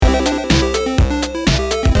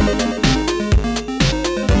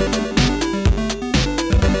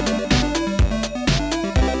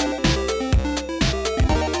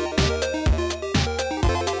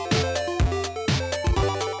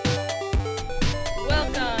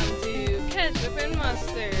Ketchup and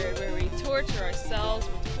Mustard, where we torture ourselves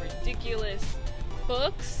with ridiculous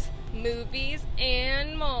books, movies,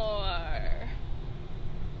 and more.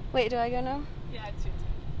 Wait, do I go now? Yeah, it's your turn.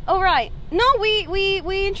 Oh, right. No,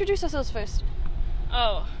 we introduce ourselves first.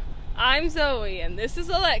 Oh, I'm Zoe, and this is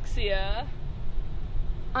Alexia.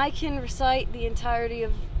 I can recite the entirety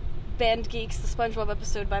of Band Geeks, the SpongeBob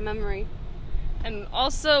episode, by memory. And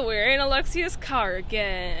also, we're in Alexia's car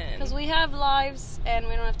again. Because we have lives, and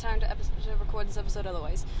we don't have time to record this episode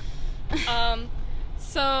otherwise.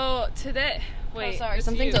 So today... Wait, oh, sorry, it's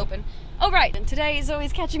something's you. open. Oh, right. And today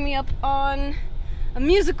Zoe's catching me up on a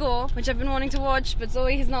musical, which I've been wanting to watch, but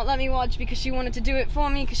Zoe has not let me watch because she wanted to do it for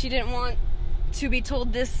me because she didn't want to be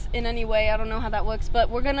told this in any way. I don't know how that works, but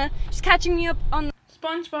she's catching me up on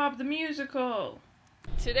SpongeBob the Musical.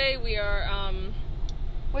 Today we are,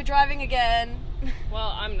 we're driving again.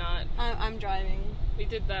 well, I'm not. I'm driving. We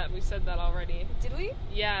did that. We said that already. Did we?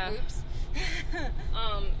 Yeah. Oops.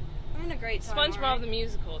 I'm in a great time. SpongeBob right? the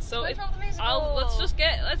Musical. So SpongeBob the Musical.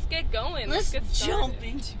 let's get going. Let's get started. jump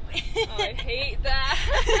into it. Oh, I hate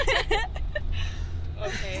that.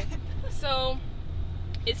 Okay. So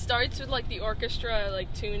it starts with like the orchestra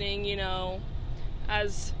like tuning, you know,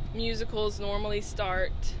 as musicals normally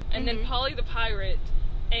start, and then Polly the Pirate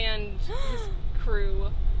and his crew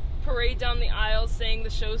parade down the aisle saying the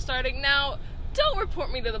show's starting. Now, don't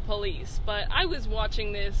report me to the police, but I was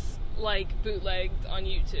watching this like bootlegged on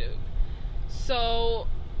YouTube, so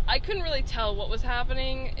I couldn't really tell what was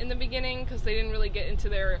happening in the beginning because they didn't really get into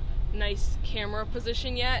their nice camera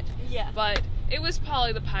position yet. Yeah. But it was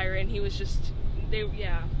Polly the Pirate, and he was just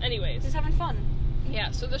anyways, Just having fun.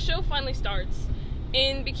 yeah, so the show finally starts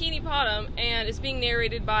in Bikini Bottom, and it's being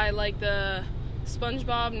narrated by like the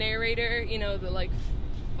SpongeBob narrator, you know, the like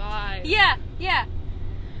 5 Yeah.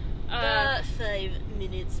 5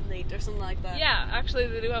 minutes late or something like that. yeah, actually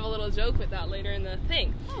they do have a little joke with that later in the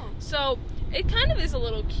thing. Oh. So it kind of is a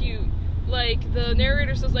little cute. Like the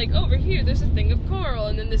narrator says like, over here there's a thing of coral,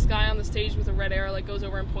 and then this guy on the stage with a red arrow like goes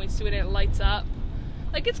over and points to it and it lights up.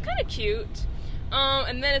 Like, it's kind of cute.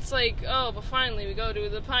 And then it's like, oh, but finally we go to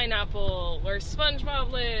the pineapple where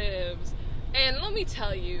SpongeBob lives. And let me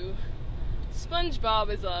tell you, SpongeBob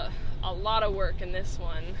is a lot of work in this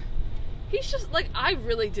one. He's just, like, I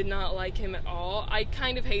really did not like him at all. I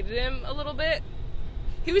kind of hated him a little bit.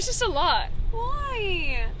 He was just a lot.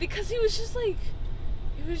 Why? Because he was just like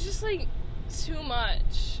too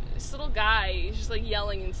much. This little guy, he's just like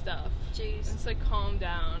yelling and stuff. Jeez. It's like, calm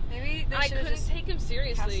down. Maybe they I should have couldn't just take him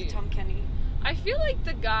seriously. casted Tom Kenny. I feel like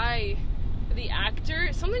the guy, the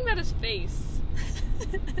actor, something about his face.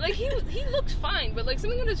 Like, he looked fine, but like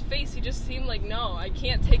something about his face, he just seemed like, no, I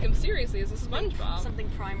can't take him seriously as a SpongeBob. Something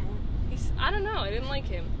primal. I don't know, I didn't like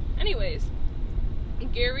him. Anyways,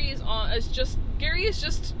 Gary is just Gary's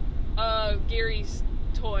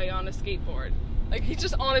toy on a skateboard. Like, he's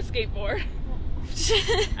just on a skateboard.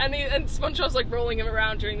 and SpongeBob's like rolling him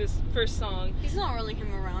around during this first song. He's not rolling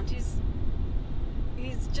him around. He's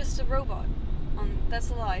just a robot. That's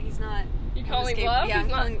a lie. He's not. You calling bluff? Yeah,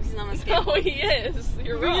 he's not on a skateboard. No, he is.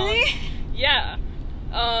 You're really? wrong. Yeah.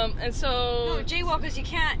 And so. No, jaywalkers,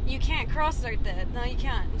 you can't cross right there. No, you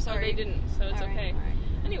can't. I'm sorry. Oh, they didn't, so it's okay. All right.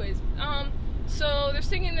 Anyways, so they're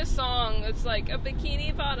singing this song. It's like a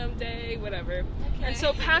Bikini Bottom day, whatever. Okay. And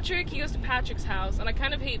so he goes to Patrick's house, and I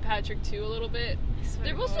kind of hate Patrick too a little bit.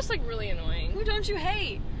 They're both just like really annoying. Who don't you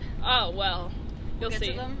hate? Oh well, you'll Get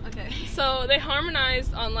see. to them? Okay. So they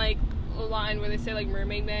harmonized on like a line where they say like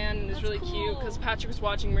Mermaid Man, and it's That's really cool. cute because Patrick was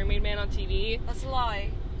watching Mermaid Man on TV. That's a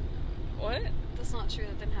lie. What? That's not true.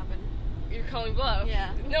 That didn't happen. You're calling bluff?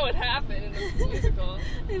 Yeah. No, it happened in the musical.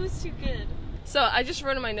 It was too good. So I just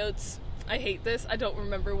wrote in my notes, I hate this. I don't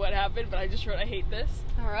remember what happened, but I just wrote I hate this.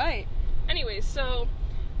 All right. Anyways, so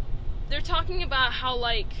they're talking about how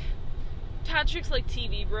like Patrick's like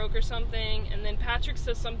TV broke or something, and then Patrick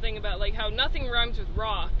says something about like how nothing rhymes with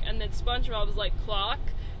rock, and then SpongeBob is like clock,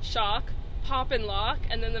 shock, pop and lock,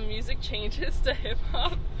 and then the music changes to hip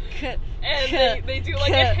hop. And they do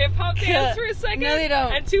like a hip hop dance for a second. No, they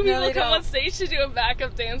don't. And two No, people they come don't. on stage to do a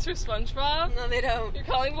backup dance for SpongeBob. No, they don't. You're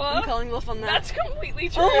calling bluff? I'm calling bluff on that. That's completely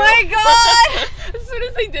true. Oh my god! As soon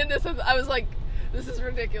as they did this, I was like, this is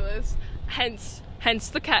ridiculous. Hence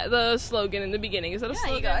the slogan in the beginning. Is that a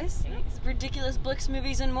slogan? you guys. Yeah. It's ridiculous books,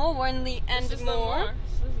 movies, and more. We're in the end This is more.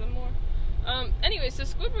 This is the more. Anyway, so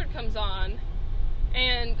Squidward comes on,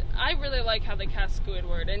 and I really like how they cast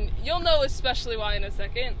Squidward, and you'll know especially why in a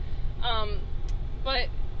second. But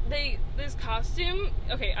this costume,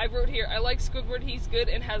 okay, I wrote here, I like Squidward, he's good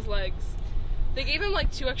and has legs. They gave him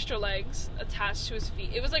like 2 extra legs attached to his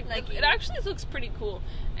feet. It was like it actually looks pretty cool.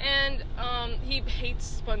 And he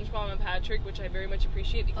hates SpongeBob and Patrick, which I very much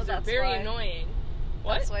appreciate because they're very annoying.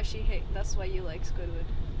 What? That's why you like Squidward.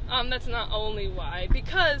 That's not only why.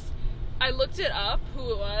 Because I looked it up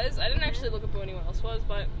who it was. I didn't actually look up who anyone else was,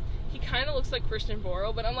 but he kind of looks like Christian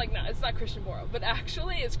Borle. But I'm like, no, it's not Christian Borle. But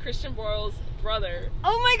actually, it's Christian Borle's brother.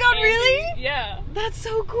 Oh my god, Andy. really? Yeah. That's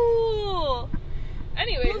so cool.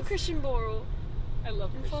 Anyways. I love Christian Borle. I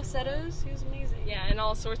love In falsettos, he was amazing. Yeah, and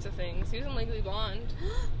all sorts of things. He was in Legally Blonde.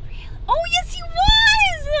 Really? Oh, yes, he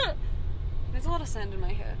was! There's a lot of sand in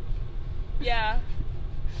my hair. Yeah.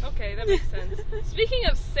 Okay, that makes sense. Speaking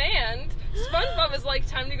of sand, SpongeBob is like,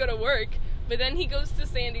 time to go to work, but then he goes to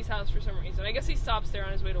Sandy's house for some reason. I guess he stops there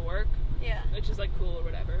on his way to work. Yeah. Which is like cool or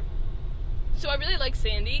whatever. So I really like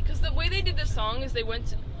Sandy, because the way they did this song is they went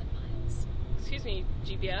to... Excuse me,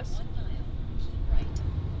 GPS. 1 mile, keep right.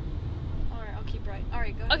 Alright, I'll keep right.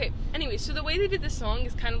 Alright, go ahead. Okay, anyway, so the way they did this song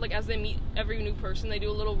is kind of like as they meet every new person, they do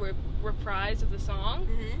a little reprise of the song.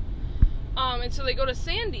 Mm-hmm. And so they go to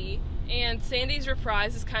Sandy, and Sandy's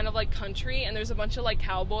reprise is kind of like country, and there's a bunch of like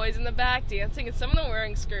cowboys in the back dancing, and some of them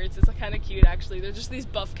wearing skirts. It's kind of cute, actually. They're just these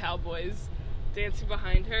buff cowboys dancing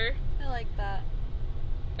behind her. I like that.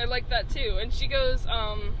 I like that too. And she goes,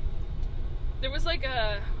 there was like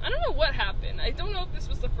I don't know what happened. I don't know if this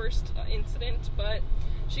was the first incident, but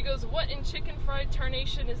she goes, "What in chicken fried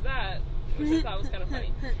tarnation is that?" Which I thought was kind of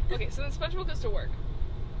funny. Okay, so then SpongeBob goes to work.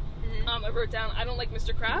 Mm-hmm. I wrote down, I don't like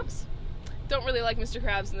Mr. Krabs. Don't really like Mr.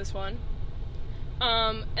 Krabs in this one.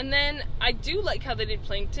 And then I do like how they did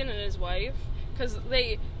Plankton and his wife, because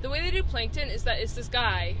the way they do Plankton is that it's this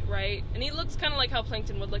guy, right? And he looks kind of like how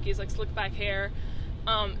Plankton would look. He's like slick back hair,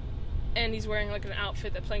 and he's wearing like an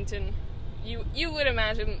outfit that Plankton, you would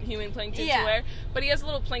imagine human Plankton to wear. But he has a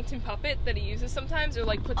little Plankton puppet that he uses sometimes, or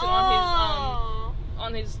like puts it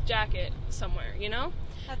on his jacket somewhere, you know?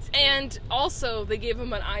 That's cute. And also they gave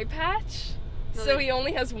him an eye patch. So he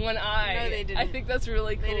only has one eye. No, they didn't. I think that's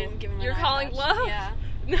really cool. They didn't give him an You're eye calling patch. bluff? Yeah.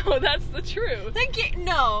 No, that's the truth. They gave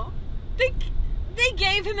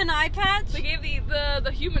him an eye patch? They gave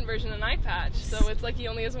the human version an eye patch, so it's like he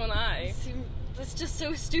only has one eye. That's just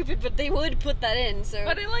so stupid, but they would put that in, so...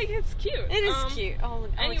 But it's cute. It is cute. I'll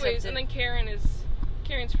anyways, and then Karen's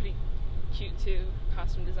pretty cute too,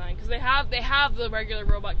 costume design, because they have the regular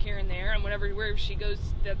robot Karen there, and wherever she goes,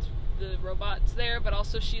 that's the robot's there, but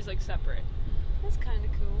also she's like separate. That's kind of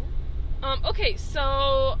cool. Okay,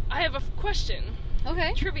 so I have a question.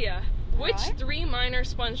 Okay. Trivia. Which Alright. 3 minor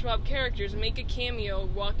SpongeBob characters make a cameo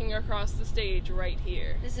walking across the stage right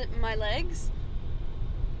here? Is it my legs?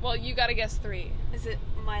 Well, you gotta guess 3. Is it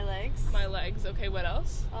my legs? My legs. Okay, what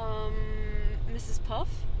else? Mrs. Puff?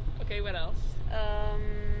 Okay, what else?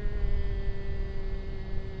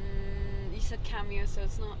 You said cameo, so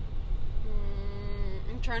it's not...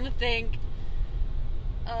 I'm trying to think.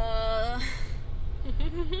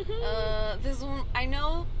 There's one... I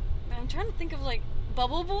know... I'm trying to think of, like,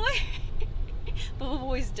 Bubble Boy? Bubble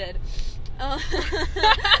Boy's dead.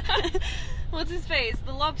 What's his face?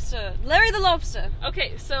 The lobster. Larry the Lobster.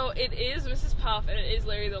 Okay, so it is Mrs. Puff and it is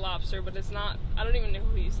Larry the Lobster, but it's not... I don't even know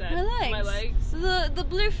who you said. My legs. My legs? The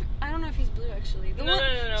blue... I don't know if he's blue, actually. No.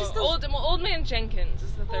 Just the... Old Man Jenkins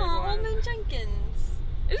is the third one. Old Man Jenkins.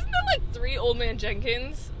 Isn't there like 3 Old Man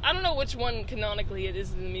Jenkins? I don't know which one canonically it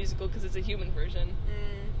is in the musical because it's a human version.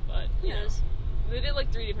 But, you know. They did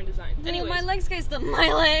like 3 different designs. Anyways, my legs, guys.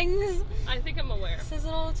 My legs. I think I'm aware. It says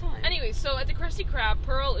it all the time. Anyway, so at the Krusty Krab,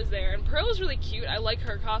 Pearl is there, and Pearl is really cute. I like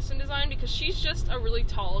her costume design because she's just a really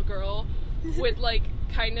tall girl with like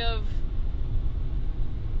kind of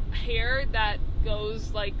hair that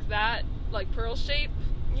goes like that, like Pearl shape.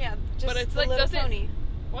 Yeah, just but it's the like little doesn't. pony.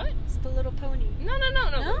 What? It's the little pony. No.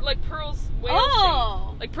 No? Like Pearl's whale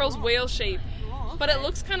shape. Like Pearl's Oh. whale shape. Oh, okay. But it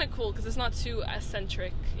looks kind of cool because it's not too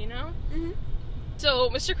eccentric, you know? Mhm. So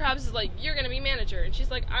Mr. Krabs is like, "You're gonna be manager," and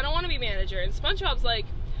she's like, "I don't want to be manager." And SpongeBob's like,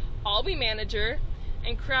 "I'll be manager,"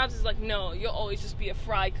 and Krabs is like, "No, you'll always just be a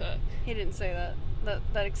fry cook." He didn't say that.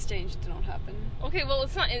 That exchange did not happen. Okay, well,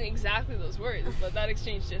 it's not in exactly those words, but that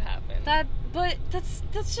exchange did happen. But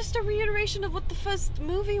that's just a reiteration of what the first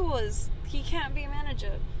movie was. He can't be a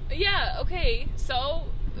manager. Yeah. Okay. So.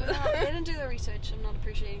 They didn't do their research. I'm not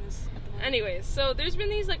appreciating this at the moment. Anyways, so there's been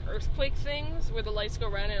these like earthquake things where the lights go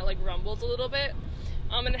red and it like rumbles a little bit.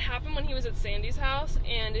 And it happened when he was at Sandy's house,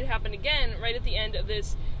 and it happened again right at the end of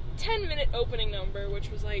this 10-minute opening number,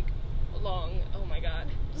 which was like long. Oh my god.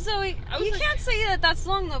 Zoe, you can't say that that's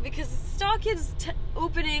long though, because Star Kids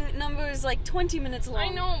opening number is like 20 minutes long. I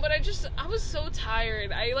know, but I was so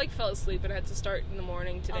tired. I like fell asleep and I had to start in the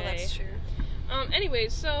morning today. Oh, that's true.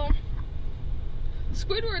 Anyways, so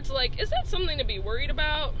Squidward's like, is that something to be worried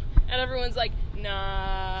about? And everyone's like,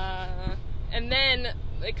 nah. And then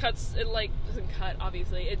it doesn't cut,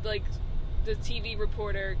 obviously. It, like, the TV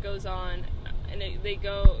reporter goes on, and they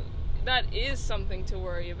go, that is something to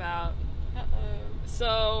worry about. Uh-oh.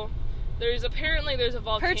 So, there's a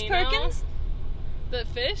volcano. Perch Perkins? The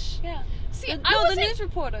fish? Yeah. See, the news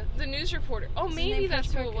reporter. The news reporter. Oh, His maybe name that's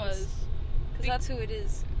Perch who it Perkins. was. Because that's who it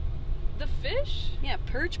is. The fish? Yeah,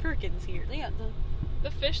 Perch Perkins here. Yeah,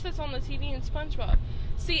 The fish that's on the TV in SpongeBob.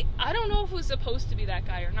 See, I don't know if it was supposed to be that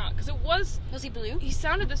guy or not, because it was... Was he blue? He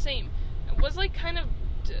sounded the same. It was like kind of...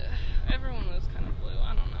 everyone was kind of blue.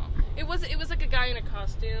 I don't know. It was like a guy in a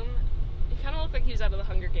costume. He kind of looked like he was out of the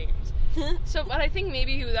Hunger Games. So, but I think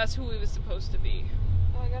maybe that's who he was supposed to be.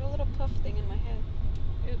 Oh, I got a little puff thing in my head.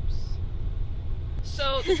 Oops.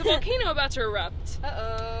 So, there's a volcano about to erupt.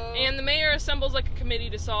 Uh-oh. And the mayor assembles like a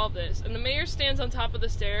committee to solve this. And the mayor stands on top of the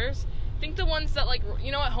stairs. Think the ones that, like,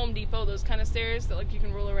 you know, at Home Depot, those kind of stairs that, like, you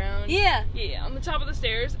can roll around? Yeah. Yeah, on the top of the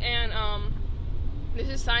stairs. And, there's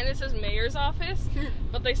a sign that says mayor's office,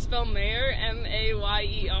 but they spell mayor,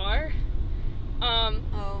 M-A-Y-E-R.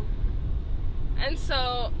 Oh. And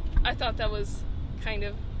so, I thought that was kind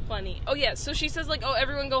of funny. Oh, yeah, so she says, like, oh,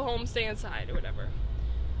 everyone go home, stay inside, or whatever.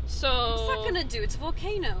 So... What's that gonna do? It's a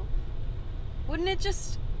volcano. Wouldn't it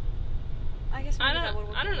just... I guess maybe that would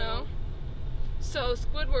work. I don't know. So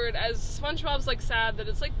Squidward, as SpongeBob's like sad that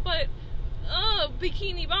it's like, but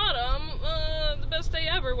Bikini Bottom, the best day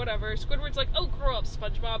ever, whatever. Squidward's like, oh, grow up,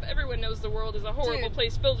 SpongeBob. Everyone knows the world is a horrible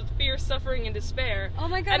place filled with fear, suffering, and despair. Oh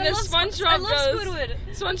my god, and I then love Squidward.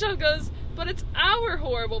 SpongeBob goes, but it's our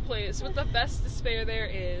horrible place with the best despair there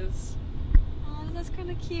is. Oh, that's kind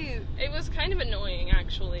of cute. It was kind of annoying,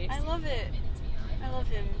 actually. I love it. I love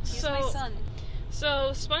him. He's my son.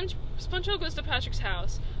 So SpongeBob goes to Patrick's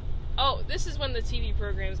house. Oh, this is when the TV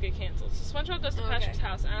programs get canceled. So SpongeBob goes to Patrick's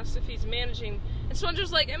house and asks if he's managing, and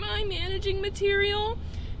SpongeBob's like, am I managing material?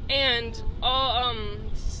 And all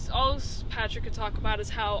Patrick could talk about is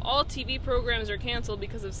how all TV programs are canceled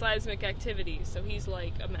because of seismic activity. So he's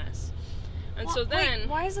like a mess. And so then... Wait,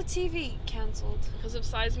 why is the TV canceled? Because of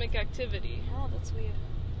seismic activity. Oh, that's weird.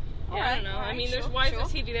 Yeah, I don't know. I mean, why is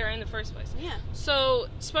the TV there in the first place? Yeah. So,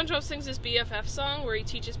 SpongeBob sings this BFF song where he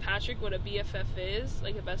teaches Patrick what a BFF is,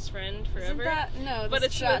 like a best friend forever. Isn't that... No, but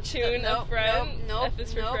it's the tune of Friends. Nope, F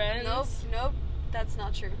is for Friends. Nope. That's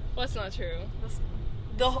not true. What's not true? The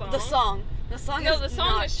song. The song no, is the song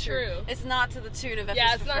not is true. It's not to the tune of F is for Friends.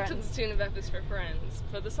 Yeah, it's not to the tune of F is for Friends,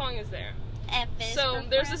 but the song is there. F is so for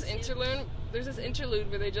there's friends. this interlude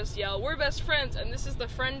where they just yell, "We're best friends," and this is the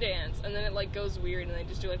friend dance, and then it like goes weird, and they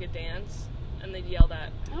just do like a dance, and they yell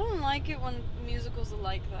that. I don't like it when musicals are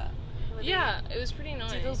like that. Yeah, it was pretty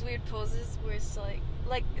annoying. Do those weird poses where it's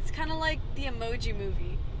like it's kind of like the Emoji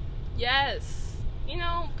Movie. Yes, you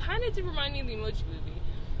know, kind of did remind me of the Emoji Movie.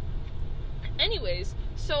 Anyways,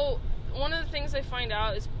 so one of the things I find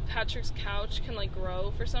out is Patrick's couch can like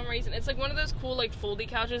grow for some reason. It's like one of those cool like foldy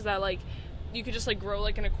couches that like you could just like grow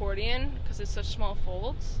like an accordion because it's such small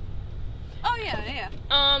folds. Oh yeah.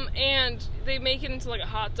 And they make it into like a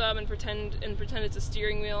hot tub and pretend it's a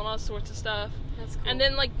steering wheel and all sorts of stuff. That's cool. And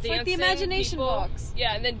then like it's dancing like the imagination people, box.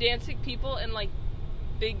 Yeah, and then dancing people in like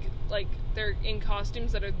big like they're in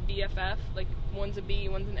costumes that are BFF, like one's a B,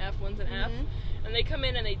 one's an F, one's an F, and they come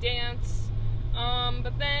in and they dance.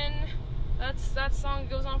 But then that song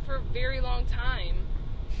goes on for a very long time.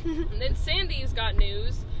 And then Sandy's got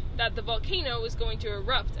news that the volcano is going to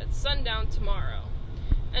erupt at sundown tomorrow.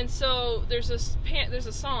 And so there's a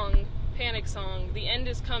song, Panic Song, The End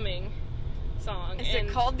Is Coming song. Is it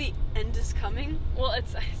called The End Is Coming? Well, it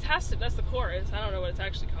has to, that's the chorus. I don't know what it's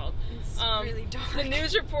actually called. It's really dark. The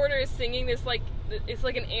news reporter is singing this like, it's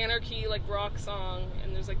like an anarchy like rock song,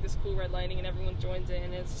 and there's like this cool red lighting and everyone joins in,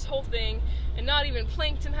 and it's this whole thing, and not even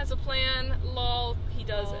Plankton has a plan, lol, he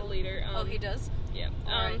does it later. Oh, he does? Yeah.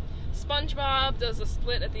 Alright. SpongeBob does a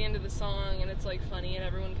split at the end of the song, and it's like funny, and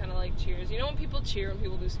everyone kind of like cheers. You know when people cheer when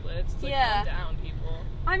people do splits? It's like, calm down, people.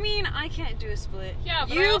 I mean, I can't do a split. Yeah,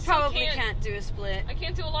 but you I also probably can't do a split. I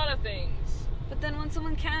can't do a lot of things. But then when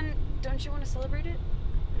someone can, don't you want to celebrate it?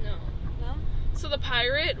 No. No? So the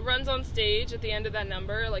pirate runs on stage at the end of that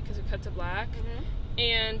number, like, because it cut to black,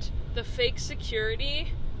 and the fake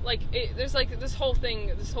security, like, there's like this whole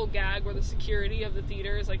thing, this whole gag where the security of the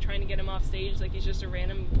theater is like trying to get him off stage, like he's just a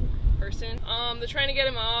random person. They're trying to get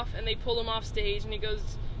him off, and they pull him off stage, and he goes,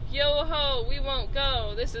 "Yo ho, we won't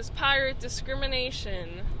go. This is pirate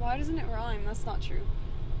discrimination." Why doesn't it rhyme? That's not true.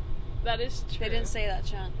 That is true. They didn't say that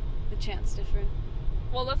chant. The chant's different.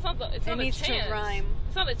 Well, that's not the. It's not a chant. It needs to rhyme.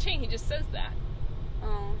 It's not a chant. He just says that.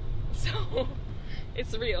 Oh. So,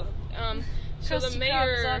 it's real. So Krusty the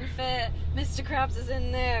mayor. Krab's unfit. Mr. Krabs is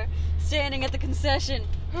in there, standing at the concession,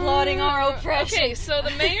 plotting our oppression. Okay, so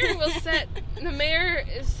the mayor will set. The mayor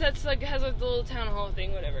sets like has a little town hall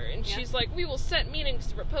thing, whatever, and Yeah. she's like, "We will set meetings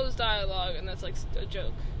to propose dialogue," and that's like a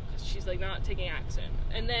joke because she's like not taking action.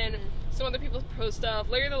 And then some other people propose stuff.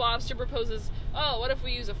 Larry the Lobster proposes, "Oh, what if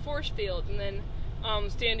we use a force field?" And then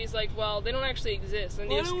Sandy's like, "Well, they don't actually exist." And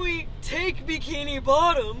Why don't we take Bikini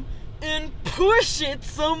Bottom and push it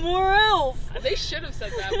somewhere else? they should have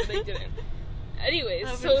said that, but they didn't. Anyways,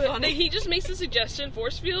 That'd been so funny. he just makes a suggestion,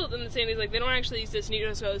 force field, and then Sandy's like, "They don't actually exist," and he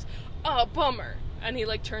just goes, "Oh, bummer," and he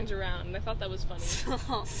like turns around, and I thought that was funny.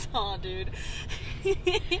 Saw, dude.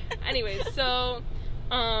 Anyways, so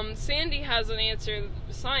Sandy has an answer,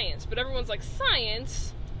 science, but everyone's like,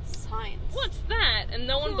 "Science? Science. What's that?" And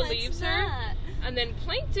no one What's believes her. that? And then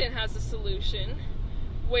Plankton has a solution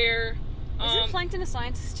where Isn't Plankton a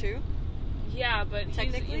scientist too? yeah, but he's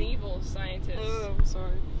an Technically? evil scientist. Oh, I'm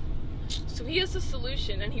sorry. So he has a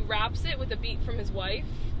solution, and he raps it with a beat from his wife,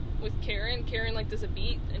 with Karen. Karen like does a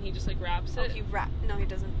beat, and he just like raps Oh, it. he No, he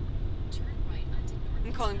doesn't.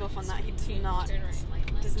 I'm calling bluff on that. He does not. Turn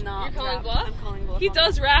right. Does not. You're calling rap. bluff? I'm calling bluff. He on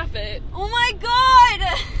does that. rap it. Oh my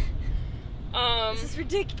god! Um, This is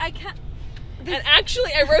ridiculous. I can't. and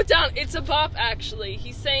actually, I wrote down it's a bop. Actually,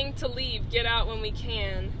 he's saying to leave, get out when we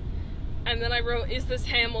can. And then I wrote, is this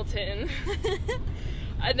Hamilton?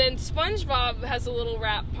 And then SpongeBob has a little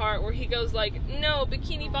rap part where he goes like, no,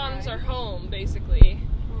 Bikini Bottoms are home, basically.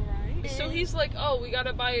 Alright. So he's like, oh, we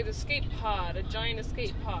gotta buy an escape pod, a giant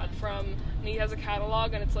escape pod from, and he has a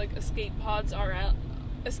catalog, and it's like escape pods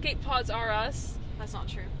are us. That's not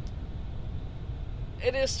true.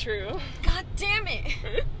 It is true. God damn it!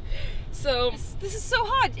 So This is so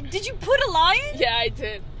hard. Did you put a lie in? yeah, I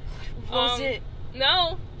did. Was it?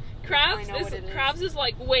 No. I know what it is. Krabs is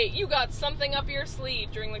like, wait, you got something up your sleeve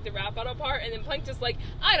during like the rap battle part, and then Plankton's like,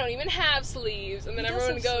 I don't even have sleeves, and then He does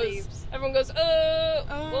everyone have goes, sleeves.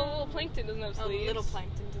 well, little Plankton doesn't have Oh, sleeves. little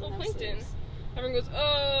Plankton doesn't Little have Plankton. sleeves. Everyone goes,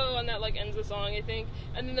 oh, and that like ends the song, I think.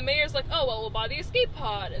 And then the mayor's like, oh, well, we'll buy the escape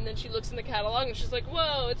pod. And then she looks in the catalog and she's like,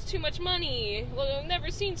 whoa, it's too much money. Well, I've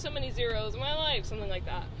never seen so many zeros in my life, something like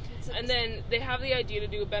that. And then they have the idea to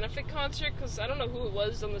do a benefit concert because I don't know who it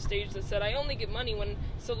was on the stage that said, I only get money when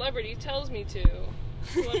celebrity tells me to.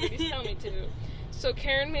 Celebrities tell me to. So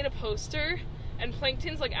Karen made a poster, and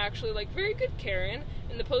Plankton's like actually like, very good, Karen.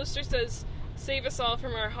 And the poster says, save us all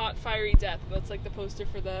from our hot, fiery death. That's like the poster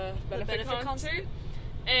for the benefit concert.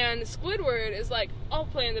 And Squidward is like, I'll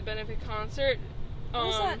play in the benefit concert. What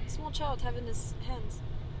is that small child have in his hands?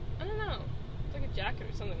 I don't know. It's like a jacket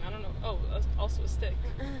or something. I don't know. Oh, also a stick.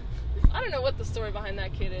 I don't know what the story behind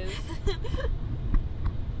that kid is.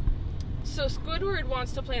 So Squidward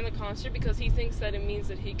wants to play in the concert because he thinks that it means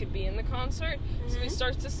that he could be in the concert. So he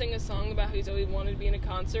starts to sing a song about how he's always wanted to be in a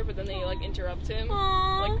concert, but then they like interrupt him,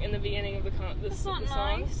 Aww. like in the beginning of the That's not the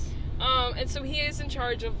song. nice. And so he is in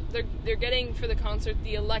charge of. They're getting for the concert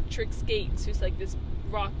the Electric Skates, who's like this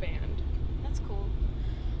rock band. That's cool.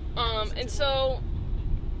 And so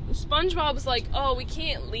SpongeBob's like, oh, we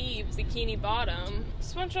can't leave Bikini Bottom.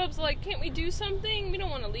 SpongeBob's like, can't we do something? We don't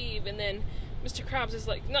want to leave. And then Mr. Krabs is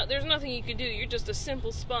like, no, there's nothing you can do. You're just a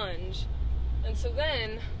simple sponge. And so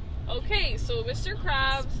then, okay, so Mr.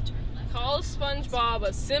 Krabs calls SpongeBob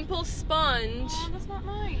a simple sponge Oh, that's not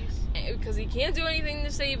nice. because he can't do anything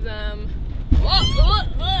to save them.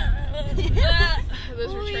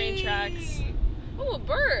 Those were train tracks. Oh, a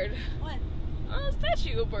bird. What? Oh, a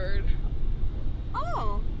statue, a bird.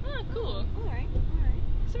 Oh. Ah, cool. Alright.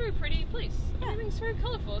 It's a very pretty place. Yeah. Everything's very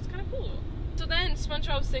colorful. It's kind of cool. So then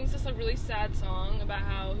SpongeBob sings this like really sad song about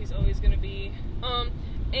how he's always gonna be.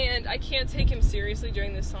 And I can't take him seriously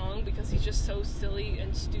during this song because he's just so silly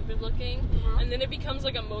and stupid looking. And then it becomes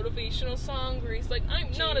like a motivational song where he's like,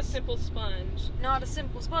 I'm not a simple sponge. Not a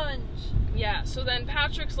simple sponge. Yeah, so then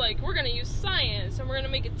Patrick's like, we're gonna use science and we're gonna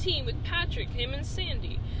make a team with Patrick, him and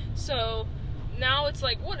Sandy. So now it's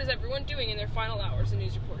like, what is everyone doing in their final hours? The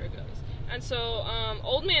news reporter goes. And so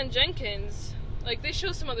Old Man Jenkins, like they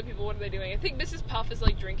show some other people what are they doing. I think Mrs. Puff is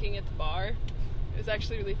like drinking at the bar. It's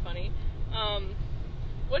actually really funny.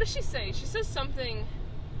 What does she say? She says something,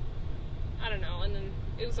 I don't know, and then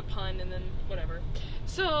it was a pun and then whatever.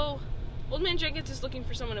 So Old Man Jenkins is looking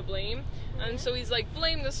for someone to blame, and so he's like,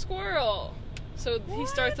 blame the squirrel. So he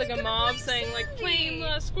starts like a mob saying like, blame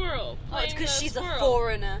the squirrel. Oh, it's because she's a squirrel.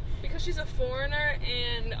 foreigner. Because she's a foreigner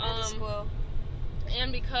and And a squirrel.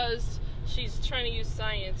 and because she's trying to use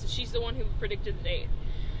science. She's the one who predicted the date.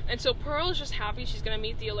 And so Pearl is just happy she's gonna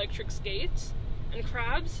meet the Electric Skates, and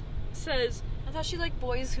Krabs says, I thought she liked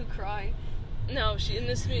boys who cry. No, she in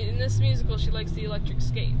this musical she likes the electric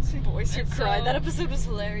skates. Boys Who And Cry. so- That episode was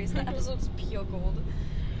hilarious. That episode's pure gold.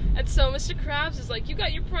 And so Mr. Krabs is like, you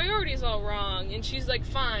got your priorities all wrong. And she's like,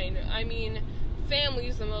 fine. I mean,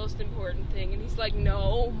 family's the most important thing. And he's like,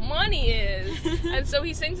 no, money is. And so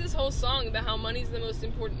he sings this whole song about how money's the most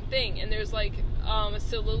important thing. And there's like a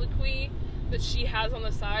soliloquy that she has on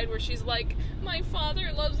the side where she's like, my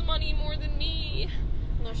father loves money more than me.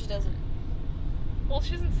 No, she doesn't. Well,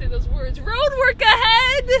 she doesn't say those words. Road work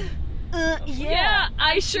ahead! Yeah.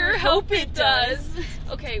 I sure hope it does.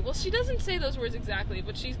 Okay, well, she doesn't say those words exactly,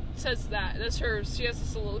 but she says that. That's her. She has a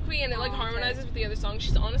soliloquy, and it like Oh, okay. harmonizes with the other song.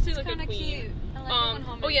 She's honestly like a Kinda queen. cute. I like it when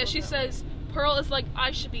harmony Oh yeah, goes she that says Pearl is like,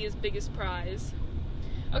 I should be his biggest prize.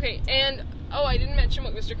 Okay, and I didn't mention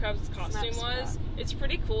what Mr. Krabs' costume was. It's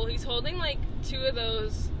pretty cool. He's holding like two of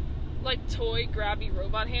those like toy grabby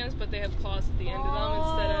robot hands, but they have claws at the end of them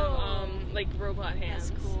instead of like robot hands.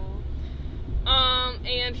 That's cool.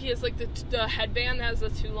 And he has like the headband that has the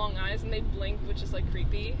two long eyes and they blink, which is like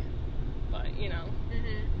creepy, but you know.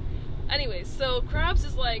 Anyways, so Krabs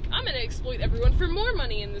is like, I'm gonna exploit everyone for more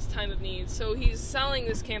money in this time of need. So he's selling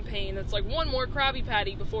this campaign that's like one more Krabby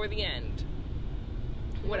Patty before the end.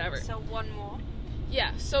 Whatever. So one more.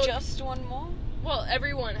 Yeah. So Just one more. well,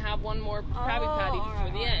 everyone have one more Krabby Patty before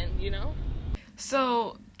the alright. end. You know.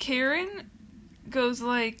 So Karen goes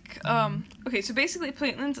like, okay, so basically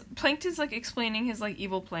Plankton's like explaining his like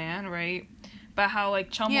evil plan, right? About how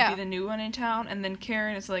like Chum will be the new one in town, and then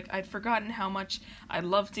Karen is like, I'd forgotten how much I'd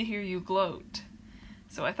love to hear you gloat.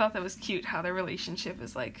 So I thought that was cute how their relationship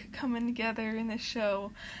is like coming together in this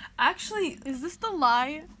show. Actually, Is this the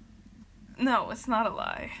lie? no, it's not a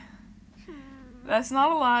lie. That's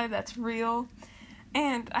not a lie, that's real.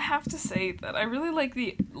 And I have to say that I really like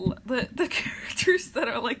the characters that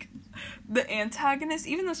are like the antagonist.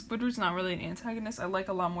 Even though Squidward's not really an antagonist, I like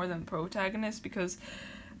a lot more than the protagonist because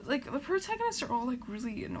like the protagonists are all like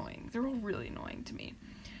really annoying. They're all really annoying to me.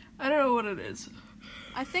 I don't know what it is.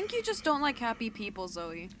 I think you just don't like happy people,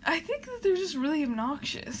 Zoe. I think that they're just really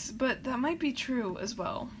obnoxious, but that might be true as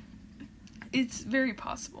well. It's very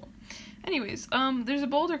possible. Anyways, there's a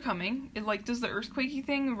boulder coming. It like does the earthquakey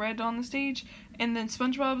thing, red on the stage, and then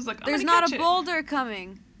SpongeBob is like, I'm There's gonna not catch a it. boulder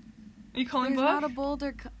coming. Are you calling There's bluff? not a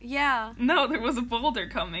boulder. Yeah. No, there was a boulder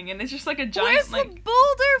coming, and it's just like a giant Where's like. the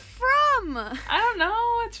boulder from? I don't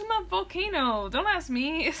know. It's from that volcano. Don't ask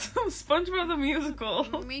me. It's from SpongeBob the musical.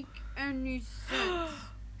 Doesn't make any sense.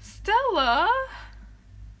 Stella,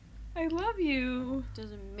 I love you.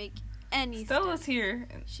 Doesn't make any Stella's sense. here.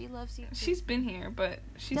 She loves you. Too. She's been here, but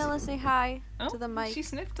she's. Stella, say hi Oh, to the mic. she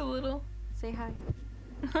sniffed a little. Say hi.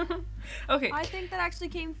 Okay. I think that actually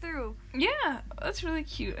came through. Yeah, that's really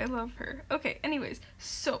cute. I love her. Okay, anyways,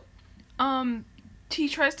 so he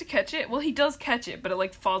tries to catch it. Well, he does catch it, but it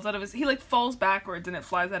like falls out of his he like falls backwards and it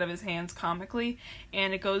flies out of his hands comically,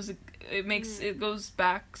 and it goes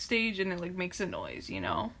backstage and it like makes a noise, you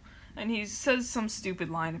know. And he says some stupid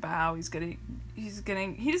line about how he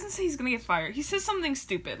doesn't say he's gonna get fired. He says something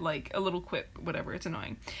stupid, like a little quip, whatever, it's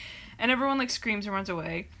annoying. And everyone like screams and runs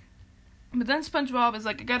away. But then SpongeBob is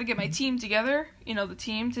like, I gotta get my team together, you know, the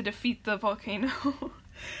team to defeat the volcano.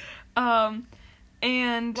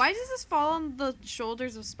 And Why does this fall on the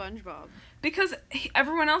shoulders of SpongeBob? because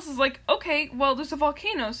everyone else is like, okay, well, there's a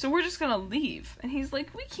volcano, so we're just gonna leave. And he's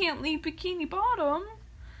like, we can't leave Bikini Bottom.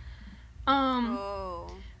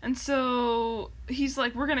 Oh. And so he's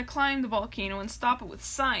like, we're gonna climb the volcano and stop it with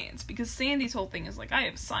science, because Sandy's whole thing is like, I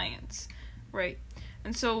have science, right?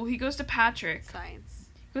 And so he goes to Patrick. Science.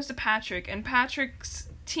 And Patrick's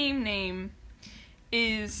team name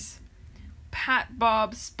is Pat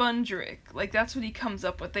Bob Spongerick. Like, that's what he comes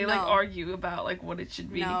up with. They like No. argue about like what it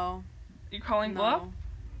should be. No. You calling bluff?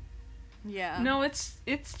 Yeah. No, it's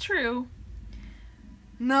true.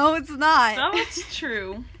 No, it's not. No, it's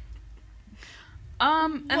true.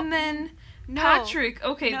 And then No. Patrick,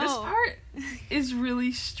 okay, this No. part is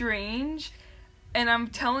really strange, and I'm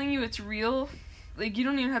telling you it's real. Like, you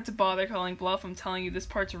don't even have to bother calling bluff, I'm telling you this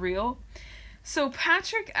part's real. So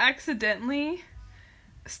Patrick accidentally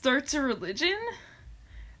starts a religion,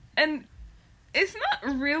 and it's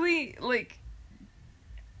not really, like...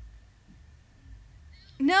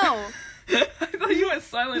 No. I thought you went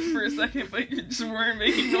silent for a second, but you just weren't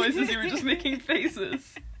making noises, you were just making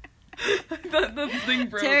faces. I thought the thing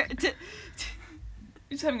broke. You're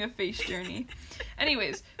just having a face journey.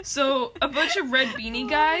 Anyways, so a bunch of red beanie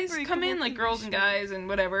guys come in, like girls and guys and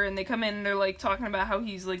whatever, and they come in and they're like talking about how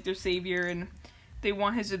he's like their savior and they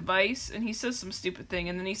want his advice, and he says some stupid thing,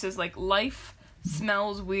 and then he says like, life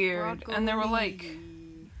smells weird, and they were like,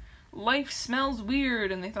 life smells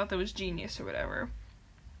weird, and they thought that was genius or whatever.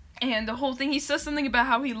 And the whole thing, he says something about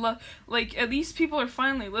how he like, at least people are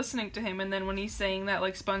finally listening to him, and then when he's saying that,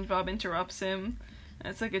 like, SpongeBob interrupts him,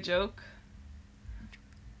 and it's like a joke.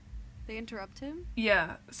 They interrupt him?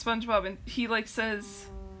 Yeah, SpongeBob, and he, like, says,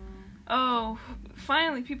 oh,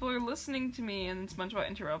 finally people are listening to me, and SpongeBob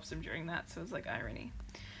interrupts him during that, so it's like irony.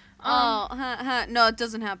 No, it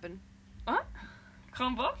doesn't happen. What?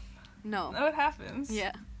 Combo? No. No, it happens.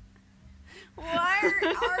 Yeah. Where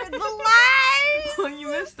are the lies? Well, you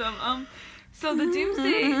missed them. So the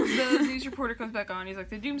the news reporter comes back on. He's like,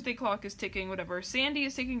 the doomsday clock is ticking, whatever. Sandy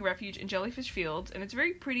is taking refuge in Jellyfish Fields, and it's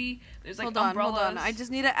very pretty. There's like umbrellas. Hold on. I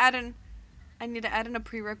just need to add in a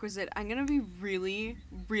prerequisite. I'm gonna be really,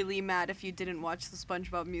 really mad if you didn't watch the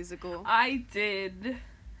SpongeBob musical. I did.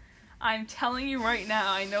 I'm telling you right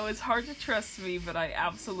now, I know it's hard to trust me, but I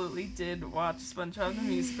absolutely did watch SpongeBob the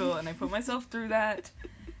musical, and I put myself through that.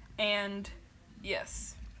 And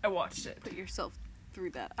yes, I watched it. Put yourself through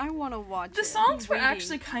that. I want to watch it. The songs were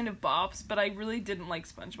actually kind of bops, but I really didn't like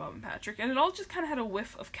SpongeBob and Patrick, and it all just kind of had a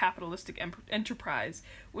whiff of capitalistic enterprise,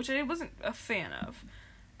 which I wasn't a fan of.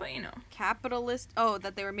 But, you know. Capitalist? Oh,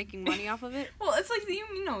 that they were making money off of it? Well, it's like,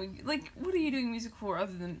 you know, like, what are you doing music for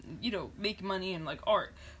other than, you know, make money and, like,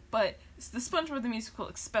 art? But the SpongeBob the musical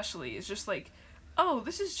especially is just like, oh,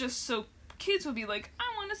 this is just so kids will be like,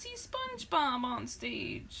 I want to see SpongeBob on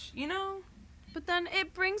stage, you know? But then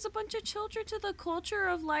it brings a bunch of children to the culture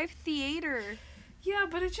of live theater. Yeah,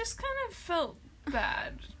 but it just kind of felt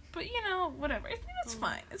bad. But, you know, whatever. It's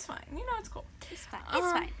fine. It's fine. You know, it's cool. It's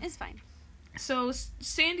fine. It's fine. So,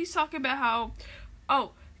 Sandy's talking about how,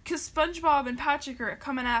 oh, because SpongeBob and Patrick are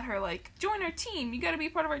coming at her like, join our team, you gotta be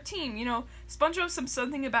part of our team, you know? SpongeBob says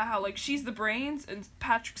something about how, like, she's the brains and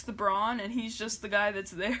Patrick's the brawn and he's just the guy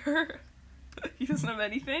that's there. He doesn't have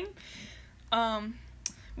anything.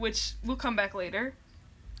 Which will come back later.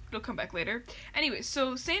 It'll come back later. Anyway,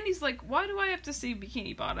 so Sandy's like, why do I have to say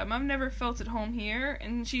Bikini Bottom? I've never felt at home here.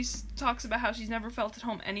 And she talks about how she's never felt at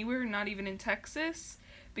home anywhere, not even in Texas.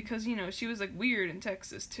 Because, you know, she was, like, weird in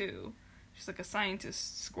Texas, too. She's, like, a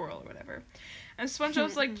scientist squirrel or whatever. And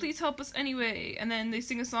SpongeBob's like, please help us anyway. And then they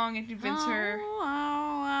sing a song and convince her.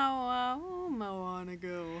 I wanna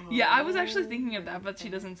go home. Yeah, I was actually thinking of that, but she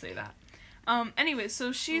doesn't say that. Anyway,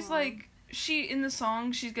 so she's, like, in the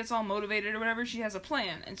song, she gets all motivated or whatever. She has a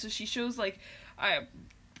plan. And so she shows, like, I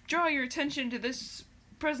draw your attention to this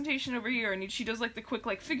presentation over here. And she does, like, the quick,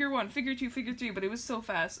 like, figure 1, figure 2, figure 3. But it was so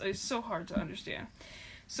fast. It was so hard to understand.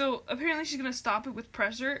 So, apparently she's gonna stop it with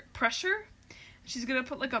pressure. She's gonna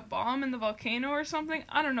put, like, a bomb in the volcano or something.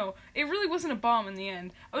 I don't know. It really wasn't a bomb in the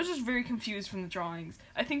end. I was just very confused from the drawings.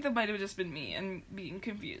 I think that might have just been me and being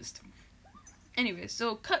confused. Anyway,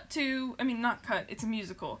 so not cut, it's a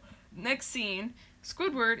musical. Next scene,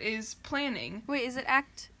 Squidward is planning. Wait, when's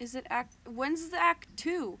the act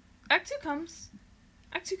 2? Act 2 comes.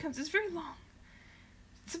 It's very long.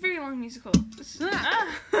 It's a very long musical.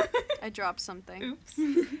 I dropped something. Oops.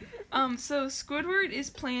 So Squidward is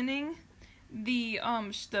planning the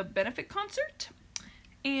benefit concert,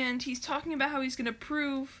 and he's talking about how he's gonna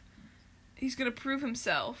prove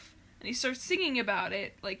himself, and he starts singing about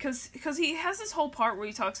it, like, cause he has this whole part where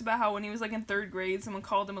he talks about how when he was, like, in 3rd grade, someone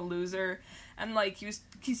called him a loser, and, like, he's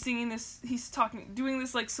singing this, doing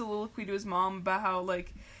this, like, soliloquy to his mom about how,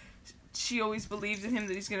 like, she always believed in him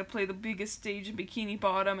that he's gonna play the biggest stage in Bikini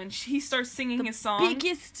Bottom, and he starts singing his song.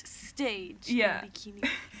 Biggest stage. Yeah. In Bikini.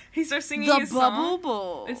 He starts singing his song. The Bubble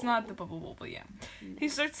Bowl. It's not the Bubble Bowl, but yeah. He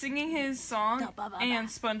starts singing his song, and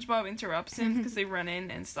SpongeBob interrupts him because they run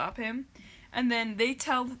in and stop him, and then they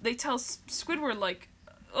tell Squidward, like,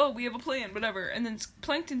 oh, we have a plan, whatever, and then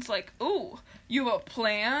Plankton's like, oh, you have a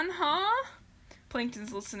plan, huh?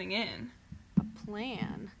 Plankton's listening in.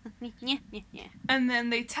 Plan. And then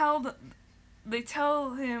they tell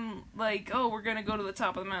him, like, oh, we're gonna go to the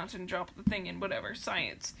top of the mountain and drop the thing in, whatever,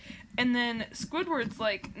 science. And then Squidward's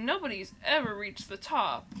like, nobody's ever reached the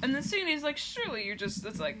top. And then Sandy's like, surely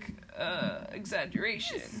that's like,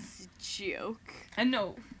 exaggeration. It's a joke. And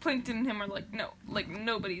no, Plankton and him are like, no, like,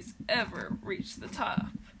 nobody's ever reached the top.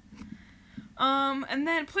 And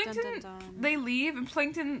then Plankton, they leave, and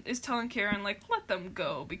Plankton is telling Karen, like, let them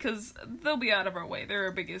go, because they'll be out of our way. They're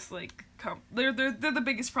our biggest, like, they're the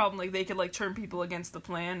biggest problem, like, they could, like, turn people against the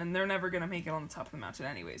plan, and they're never gonna make it on the top of the mountain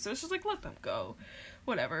anyway, so it's just like, let them go,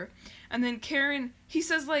 whatever. And then Karen, he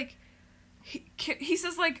says, like,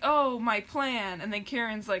 oh, my plan, and then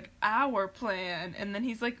Karen's like, our plan, and then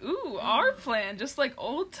he's like, ooh, our plan, just like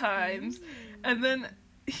old times, and then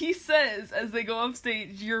he says, as they go off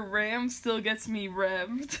stage, your RAM still gets me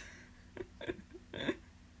revved.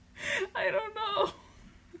 I don't know.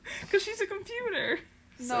 Because she's a computer.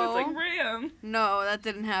 So it's like Ram. No, that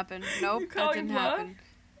didn't happen. Nope, that didn't happen.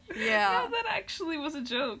 Yeah. No, that actually was a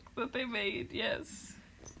joke that they made, yes.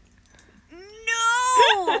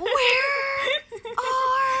 No! Where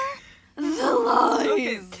are the lies?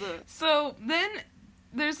 Okay, so then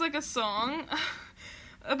there's like a song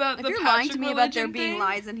about if the you're Patrick lying to me about there religion being thing.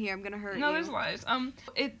 lies in here, I'm gonna hurt you. No, there's lies.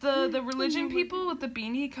 The religion people with the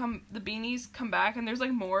beanies come back, and there's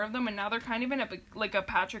like more of them, and now they're kind of in a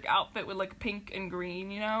Patrick outfit with like pink and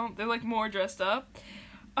green. You know, they're like more dressed up.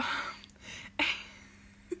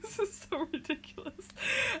 This is so ridiculous.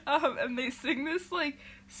 And they sing this like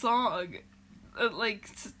song. Like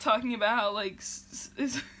talking about how like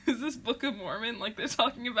is this Book of Mormon, like they're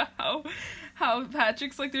talking about how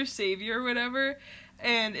Patrick's like their savior or whatever,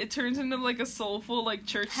 and it turns into like a soulful like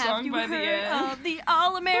church song by the end. Have you heard of the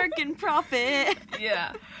All-American Prophet?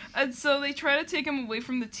 Yeah, and so they try to take him away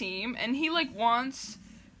from the team, and he like wants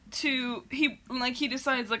to he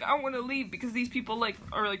decides like I want to leave because these people like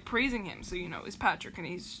are like praising him, so you know it's Patrick and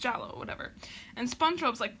he's shallow, whatever. And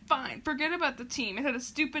SpongeBob's like, fine, forget about the team, it had a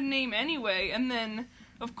stupid name anyway. And then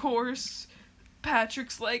of course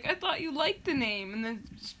Patrick's like, I thought you liked the name. And then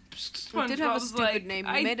SpongeBob's like,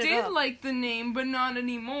 I did like the name but not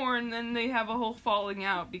anymore. And then they have a whole falling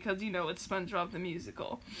out because you know it's SpongeBob the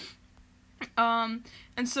musical. And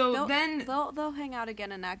so they'll hang out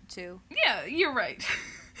again in Act 2. Yeah, you're right.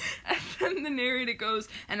 And then the narrator goes,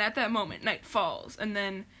 and at that moment, night falls, and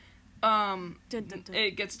then, dun, dun, dun.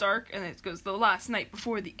 It gets dark, and it goes, the last night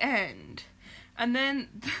before the end. And then,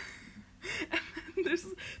 there's,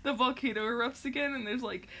 the volcano erupts again, and there's,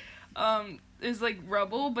 like,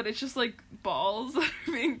 rubble, but it's just, like, balls that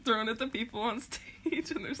are being thrown at the people on stage,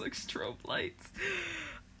 and there's, like, strobe lights.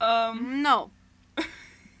 No.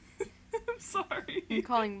 I'm sorry. I'm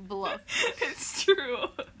calling bluff. It's true.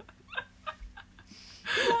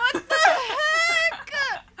 What the heck?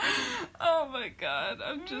 Oh my god,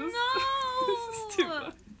 I'm just... No! This is too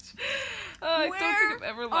much. I don't think I've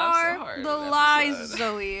ever laughed so hard. The lies,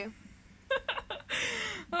 Zoe.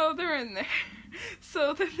 Oh, they're in there.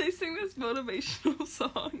 So then they sing this motivational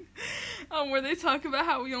song where they talk about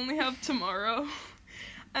how we only have tomorrow.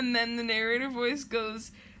 And then the narrator voice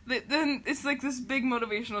goes... Then it's like this big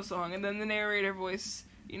motivational song, and then the narrator voice...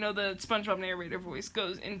 You know, the SpongeBob narrator voice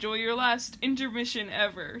goes, enjoy your last intermission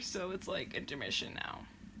ever. So it's like intermission now.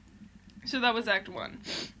 So that was Act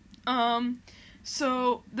 1.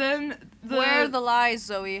 So then Where are the lies,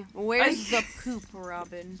 Zoe? Where's the poop,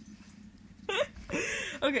 Robin?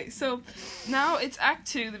 Okay, so now it's Act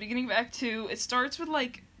 2, the beginning of Act 2. It starts with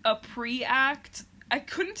like a pre-act. I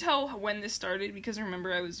couldn't tell when this started because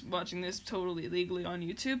remember I was watching this totally illegally on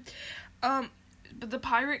YouTube. But the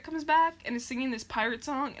pirate comes back and is singing this pirate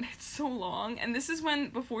song, and it's so long. And this is when,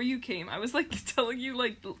 before you came, I was, like, telling you,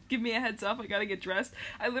 like, give me a heads up, I gotta get dressed.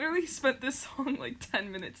 I literally spent this song, like,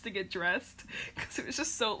 10 minutes to get dressed, because it was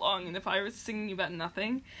just so long, and the pirate's singing about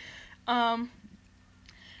nothing.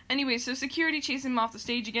 Anyway, so security chasing him off the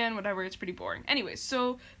stage again, whatever, it's pretty boring. Anyway,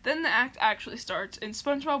 so then the act actually starts, and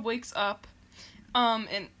SpongeBob wakes up,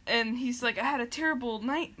 and he's like, I had a terrible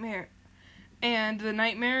nightmare. And the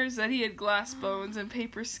nightmare is that he had glass bones and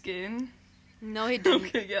paper skin. No, he didn't.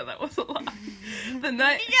 Okay, yeah, that was a lie.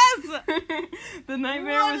 Yes! The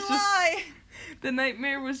nightmare One was just... lie! The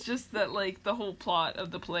nightmare was just that, like, the whole plot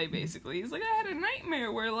of the play, basically. He's like, I had a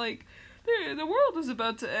nightmare where, like, the world was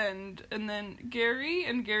about to end. And then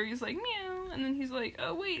Gary's like, meow. And then he's like,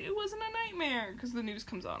 oh, wait, it wasn't a nightmare. Because the news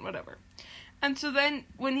comes on, whatever. And so then,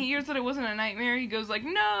 when he hears that it wasn't a nightmare, he goes like,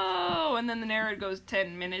 no! And then the narrator goes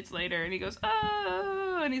 10 minutes later, and he goes,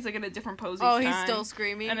 oh! And he's like in a different pose each time. Oh, he's still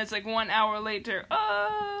screaming? And it's like 1 hour later,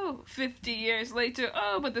 oh! 50 years later,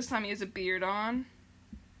 oh! But this time he has a beard on.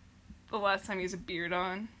 The last time he has a beard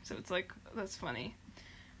on. So it's like, that's funny.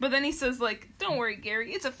 But then he says like, don't worry,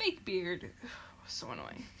 Gary, it's a fake beard. So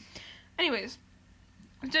annoying. Anyways.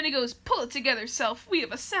 Jenny goes, pull it together, self. We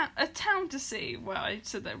have a town to save. Wow, I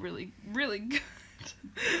said that really, really good.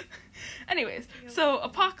 Anyways, so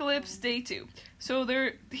Apocalypse Day 2. So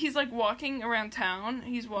he's like walking around town.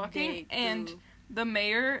 He's walking, and the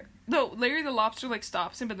mayor, Larry the Lobster like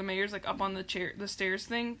stops him, but the mayor's like up on the stairs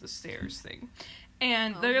thing.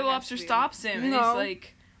 And Larry the Lobster stops him, and he's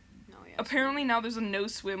like, apparently now there's a no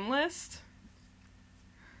swim list.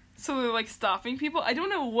 So they're like stopping people. I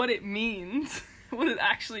don't know what it means. What it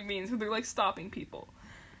actually means, but they're like stopping people.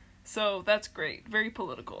 So that's great. Very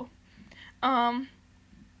political.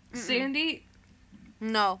 Sandy?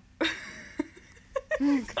 No.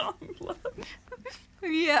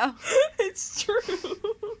 Yeah. It's true.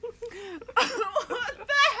 What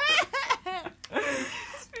the heck?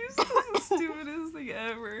 This doesn't stupidest thing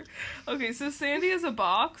ever. Okay, so Sandy has a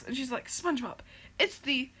box, and she's like, SpongeBob, it's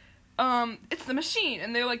the machine,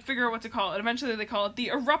 and they like figure out what to call it. Eventually they call it the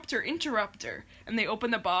Eruptor Interrupter, and they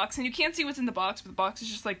open the box, and you can't see what's in the box, but the box is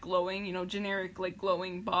just like glowing, you know, generic like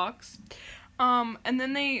glowing box. And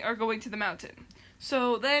then they are going to the mountain.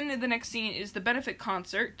 So then the next scene is the benefit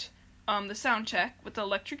concert, the sound check with the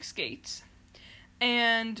electric skates,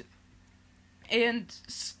 and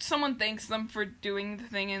someone thanks them for doing the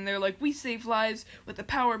thing, and they're like, we save lives with the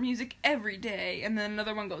power of music every day, and then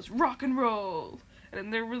another one goes, rock and roll.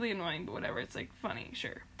 And they're really annoying, but whatever, it's, like, funny,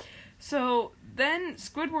 sure. So, then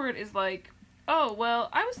Squidward is like, oh, well,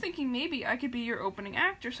 I was thinking maybe I could be your opening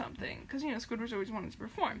act or something, because, you know, Squidward's always wanted to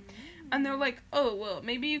perform. And they're like, oh, well,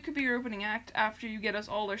 maybe you could be your opening act after you get us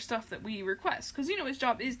all our stuff that we request, because, you know, his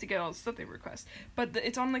job is to get all the stuff they request. But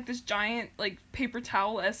it's on, like, this giant, like, paper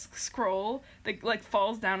towel-esque scroll that, like,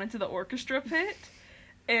 falls down into the orchestra pit.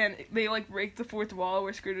 And they, like, break the fourth wall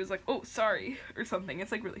where Squidward's like, oh, sorry, or something.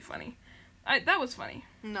 It's, like, really funny. That was funny.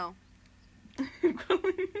 No.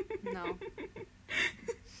 No.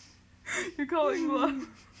 You're calling bluff.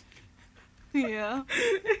 Yeah.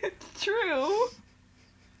 It's true.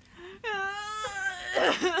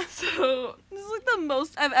 So this is like the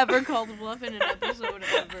most I've ever called bluff in an episode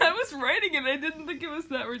ever. I was writing it. I didn't think it was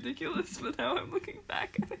that ridiculous, but now I'm looking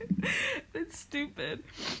back at it. It's stupid.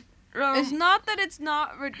 It's not that it's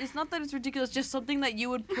not. It's not that it's ridiculous. Just something that you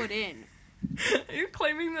would put in. Are you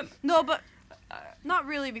claiming that? No, but not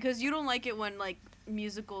really, because you don't like it when like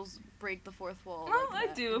musicals break the fourth wall. Well, like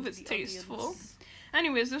I do if it's tasteful. Audience.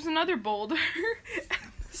 Anyways, there's another boulder.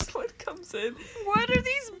 This one comes in. What are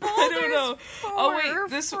these boulders? I don't know. Oh wait,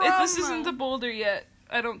 this this isn't the boulder yet.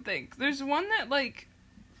 I don't think. There's one that like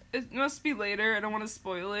it must be later. I don't want to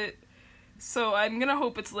spoil it. So I'm gonna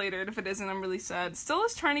hope it's later, and if it isn't, I'm really sad.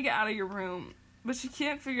 Stilla's trying to get out of your room, but she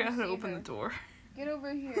can't figure out how to open the door. Get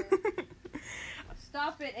over here.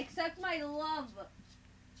 Stop it. Accept my love.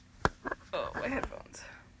 Oh, my headphones.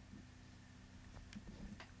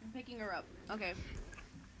 I'm picking her up. Okay.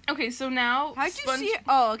 Okay, so now How'd you see it?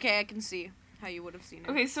 Oh, okay, I can see how you would have seen it.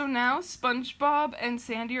 Okay, so now SpongeBob and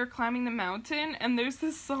Sandy are climbing the mountain, and there's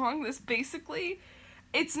this song that's basically,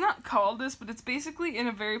 it's not called this, but it's basically in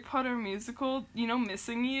a Harry Potter musical, you know,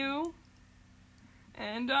 Missing You?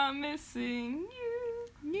 And I'm missing you.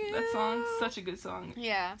 That song, such a good song.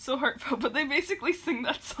 Yeah. So heartfelt, but they basically sing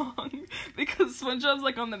that song because SpongeBob's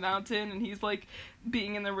like on the mountain and he's like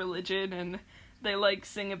being in the religion, and they like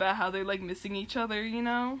sing about how they're like missing each other, you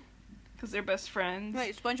know? Because they're best friends.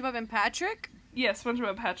 Wait, SpongeBob and Patrick? Yeah, SpongeBob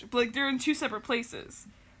and Patrick. But like they're in two separate places.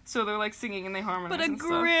 So they're like singing and they harmonize. But a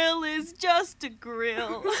grill is just a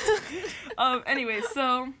grill. Anyway,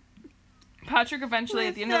 so Patrick eventually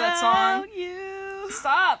at the end of that song.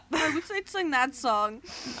 Stop! I wish they'd sing that song.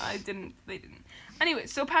 They didn't. Anyway,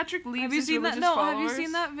 so Patrick leaves Have you his seen religious that? No, followers. have you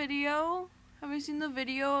seen that video? Have you seen the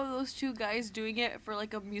video of those two guys doing it for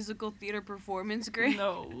like a musical theater performance grade?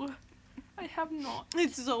 No. I have not.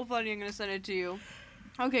 It's so funny, I'm gonna send it to you.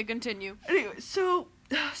 Okay, continue. Anyway, so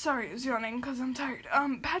sorry, I was yawning because I'm tired.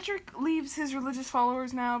 Patrick leaves his religious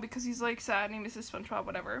followers now because he's like sad and he misses SpongeBob,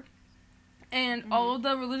 whatever. And all of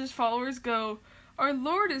the religious followers go, our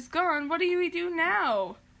Lord is gone, what do we do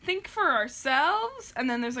now? Think for ourselves? And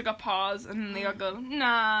then there's like a pause, and then they all go,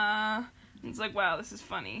 nah. And it's like, wow, this is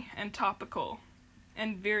funny, and topical,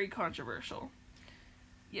 and very controversial.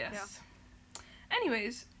 Yes. Yeah.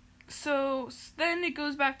 Anyways, so then it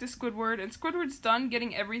goes back to Squidward, and Squidward's done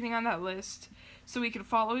getting everything on that list, so he can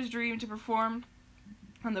follow his dream to perform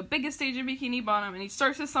on the biggest stage in Bikini Bottom, and he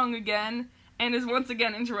starts his song again, and is once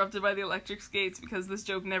again interrupted by the electric skates, because this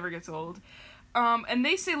joke never gets old. And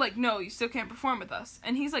they say, like, no, you still can't perform with us.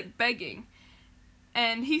 And he's, like, begging.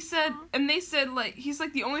 And he said, and they said, like, he's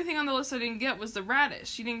like, the only thing on the list I didn't get was the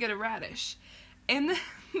radish. You didn't get a radish. And then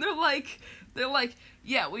they're like,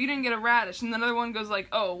 yeah, well, you didn't get a radish. And another one goes, like,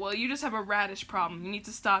 oh, well, you just have a radish problem. You need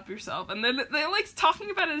to stop yourself. And then they're, like, talking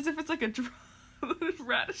about it as if it's, like, a drug.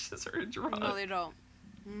 Radishes are a drug. No, they don't.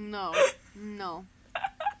 No. No.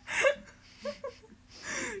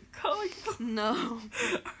 Calling No.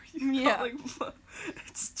 Are you calling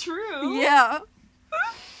It's true. Yeah.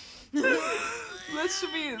 That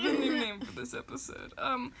should be the new name for this episode.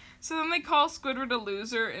 So then they call Squidward a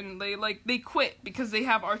loser, and they quit because they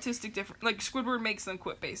have artistic different. Like, Squidward makes them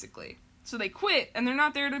quit, basically. So they quit, and they're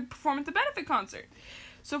not there to perform at the benefit concert.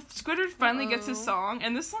 So Squidward finally gets his song,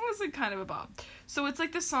 and this song is like kind of a bop. So it's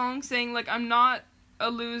like the song saying like, I'm not a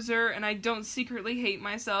loser and I don't secretly hate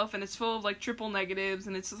myself, and it's full of like triple negatives,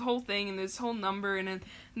 and it's this whole thing and this whole number, and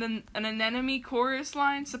then an anemone chorus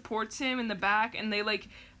line supports him in the back, and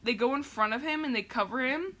they go in front of him and they cover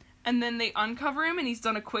him, and then they uncover him and he's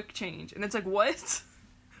done a quick change. And it's like, what?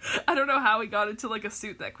 I don't know how he got into like a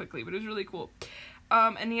suit that quickly, but it was really cool.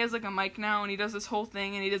 And he has like a mic now, and he does this whole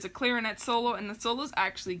thing, and he does a clarinet solo, and the solo's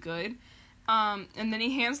actually good. And then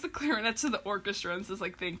he hands the clarinet to the orchestra and says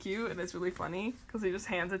like, thank you, and it's really funny, because he just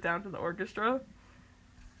hands it down to the orchestra.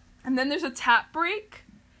 And then there's a tap break.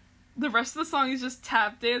 The rest of the song is just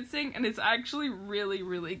tap dancing, and it's actually really,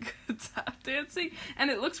 really good tap dancing, and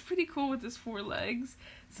it looks pretty cool with his 4 legs,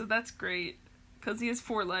 so that's great, because he has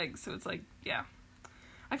 4 legs, so it's like, yeah.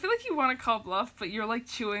 I feel like you want to call bluff, but you're like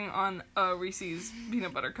chewing on a Reese's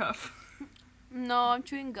peanut butter cup. No, I'm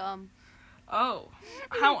chewing gum. Oh,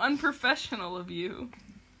 how unprofessional of you.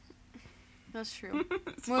 That's true.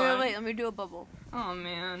 It's wait, fine. let me do a bubble. Oh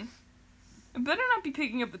man. I better not be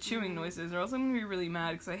picking up the chewing noises, or else I'm gonna be really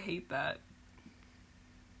mad, because I hate that.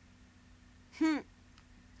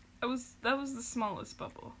 That was the smallest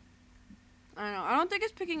bubble. I don't know. I don't think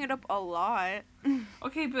it's picking it up a lot.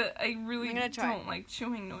 Okay, but I really I'm gonna try. don't like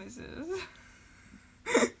chewing noises.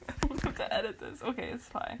 I don't have to edit this. Okay, it's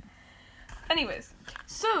fine. Anyways,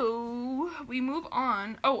 so we move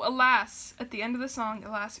on. Oh, alas, at the end of the song,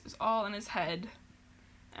 alas, it was all in his head.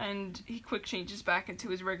 And he quick changes back into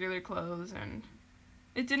his regular clothes, and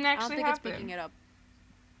it didn't I actually don't think happen. it's picking it up.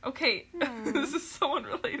 Okay, this is so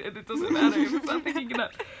unrelated, it doesn't matter if it's not picking it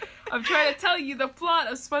up. I'm trying to tell you the plot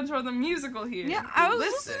of SpongeBob the Musical here. Yeah, I was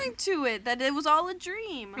Listen. listening to it, that it was all a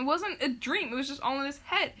dream. It wasn't a dream, it was just all in his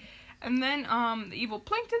head. And then, the Evil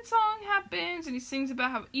Plankton song happens, and he sings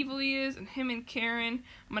about how evil he is, and him and Karen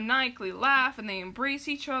maniacally laugh, and they embrace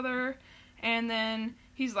each other, and then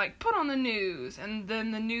he's like, put on the news, and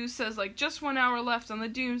then the news says, like, just 1 hour left on the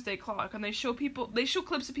doomsday clock, and they show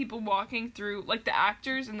clips of people walking through, like, the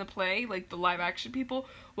actors in the play, like, the live-action people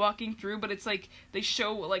walking through, but it's, like, they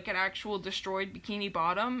show, like, an actual destroyed Bikini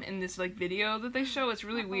Bottom in this, like, video that they show. It's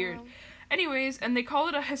really weird. Anyways, and they call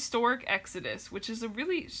it a historic exodus, which is a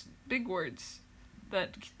really big words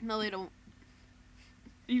that... No, they don't.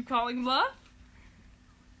 You calling bluff?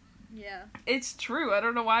 Yeah. It's true. I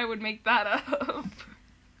don't know why I would make that up.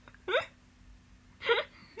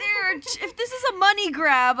 If this is a money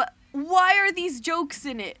grab, why are these jokes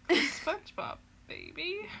in it? SpongeBob,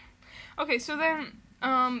 baby. Okay, so then,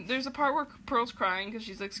 there's a part where Pearl's crying because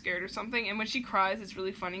she's, like, scared or something, and when she cries, it's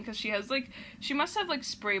really funny because she has, like, she must have, like,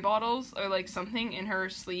 spray bottles or, like, something in her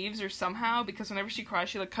sleeves or somehow, because whenever she cries,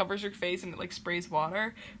 she, like, covers her face and it, like, sprays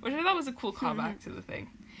water, which I thought was a cool callback to the thing.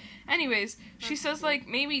 Anyways, she says, like,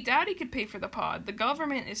 maybe Daddy could pay for the pod. The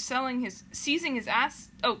government is seizing his ass.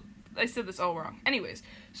 Oh, I said this all wrong. Anyways,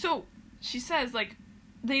 so she says, like,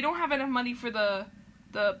 they don't have enough money for the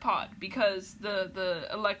pod because the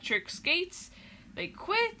electric skates, they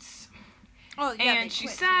quit. Oh, yeah, and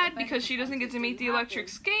she's sad because she doesn't get to meet the electric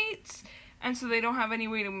skates, and so they don't have any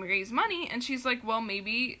way to raise money, and she's like, well,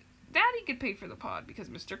 maybe Daddy could pay for the pod because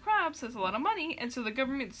Mr. Krabs has a lot of money, and so the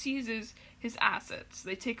government seizes his assets.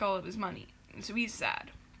 They take all of his money, and so he's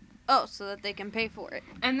sad. Oh, so that they can pay for it.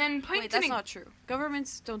 And then Plankton... Wait, that's not true.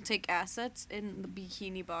 Governments don't take assets in the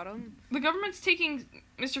Bikini Bottom. The government's taking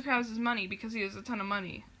Mr. Krabs' money because he has a ton of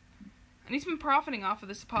money. And he's been profiting off of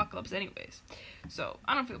this apocalypse anyways. So,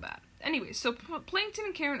 I don't feel bad. Anyways, so Plankton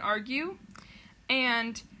and Karen argue,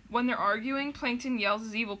 and when they're arguing, Plankton yells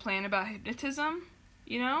his evil plan about hypnotism,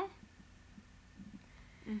 you know?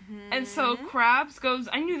 Mm-hmm. And so Krabs goes,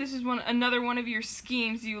 I knew this is another one of your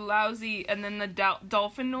schemes, you lousy, and then the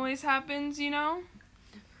dolphin noise happens, you know?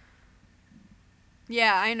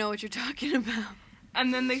 Yeah, I know what you're talking about.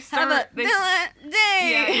 And then they start... Have a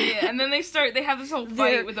day! Yeah. And then they have this whole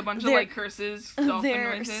fight with a bunch of, like, curses, dolphin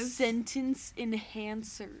they're noises. Sentence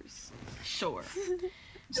enhancers. Sure.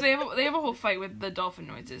 So they have a whole fight with the dolphin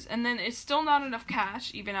noises. And then it's still not enough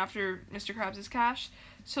cash, even after Mr. Krabs' cash.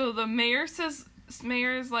 So the mayor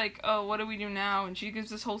is like, oh, what do we do now? And she gives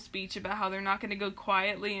this whole speech about how they're not going to go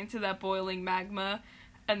quietly into that boiling magma.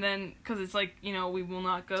 And then, because it's like, you know, we will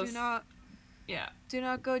not go... Do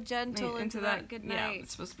not go gentle into that good night. Yeah,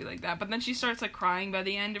 it's supposed to be like that. But then she starts, like, crying by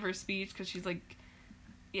the end of her speech because she's like,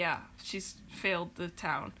 yeah, she's failed the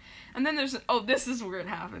town. And then there's... Oh, this is where it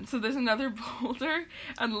happens. So there's another boulder,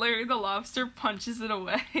 and Larry the Lobster punches it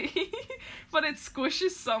away. But it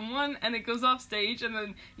squishes someone, and it goes off stage, and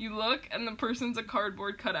then you look, and the person's a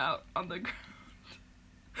cardboard cutout on the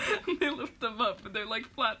ground. And they lift them up, and they're like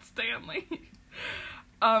Flat Stanley.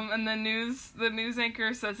 And the news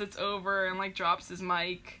anchor says it's over, and, like, drops his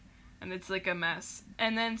mic, and it's, like, a mess.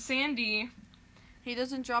 And then Sandy... He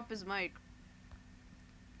doesn't drop his mic.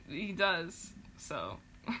 He does, so...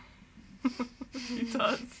 He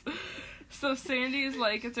does. So Sandy is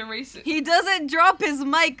like, it's a race... He doesn't drop his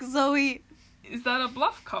mic, Zoe! is that a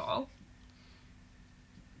bluff call?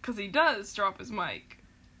 Because he does drop his mic.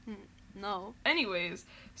 No. Anyways,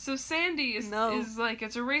 so Sandy is like,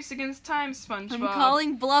 it's a race against time, SpongeBob. I'm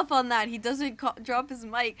calling bluff on that. He doesn't drop his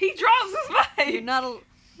mic. He drops his mic! You're not No,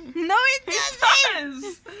 he doesn't!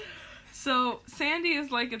 does! So, Sandy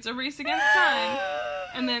is like, it's a race against time.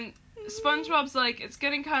 And then SpongeBob's like, it's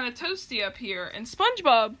getting kind of toasty up here. And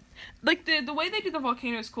SpongeBob, like, the way they do the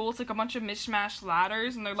volcano is cool. It's like a bunch of mishmash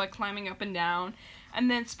ladders, and they're like climbing up and down.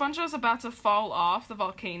 And then SpongeBob's about to fall off the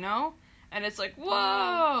volcano. And it's like,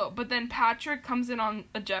 whoa! But then Patrick comes in on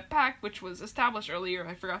a jetpack, which was established earlier,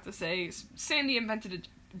 I forgot to say. Sandy invented a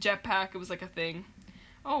jetpack. It was like a thing.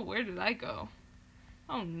 Oh, where did I go?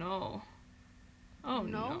 Oh, no. Oh,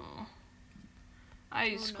 no.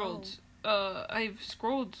 I've scrolled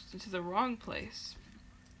to the wrong place.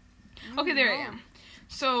 Okay, there I am.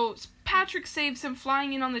 So, Patrick saves him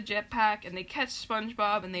flying in on the jetpack, and they catch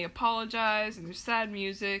SpongeBob, and they apologize, and there's sad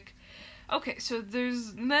music. Okay, so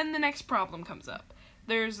then the next problem comes up.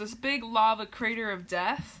 There's this big lava crater of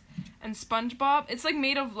death, and SpongeBob, it's like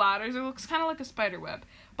made of ladders, it looks kind of like a spider web,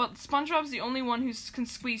 but SpongeBob's the only one who can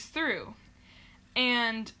squeeze through.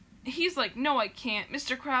 And he's like, no, I can't.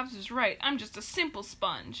 Mr. Krabs is right. I'm just a simple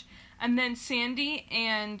sponge. And then Sandy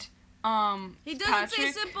and, He doesn't Patrick,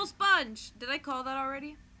 say simple sponge. Did I call that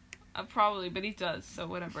already? Probably, but he does, so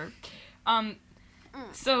whatever.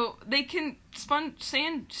 So they can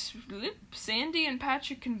Sandy and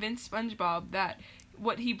Patrick convince SpongeBob that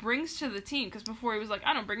what he brings to the team, because before he was like,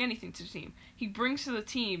 I don't bring anything to the team. He brings to the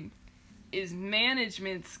team is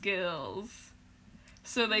management skills.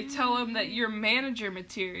 So they tell him that you're manager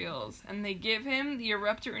materials, and they give him the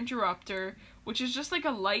Eruptor Interrupter, which is just like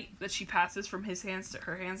a light that she passes from his hands to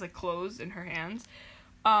her hands, like closed in her hands.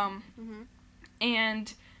 And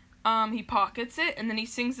he pockets it, and then he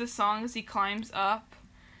sings the song as he climbs up,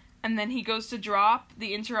 and then he goes to drop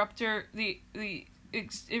the interrupter, the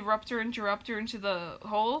Eruptor Interrupter into the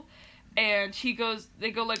hole, and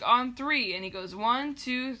they go like on 3, and he goes 1,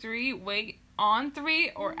 2, 3, wait, on 3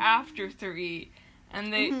 or after 3,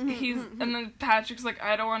 and and then Patrick's like,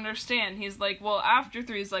 I don't understand. He's like, well, after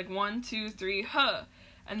 3 is like 1, 2, 3, huh,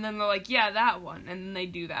 and then they're like, yeah, that one, and then they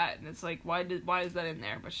do that, and it's like, why is that in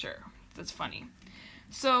there? But sure, that's funny.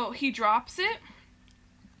 So he drops it,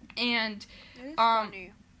 and It is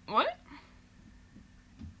funny. What?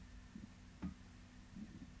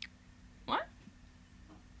 What?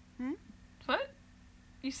 What?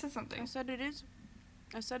 You said something. I said it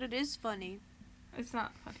is funny. It's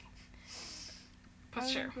not funny. But I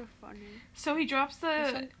sure. think we're funny. So he drops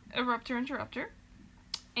the Eruptor Interrupter,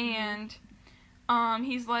 and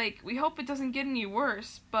he's like, we hope it doesn't get any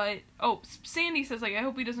worse, but, Sandy says, like, I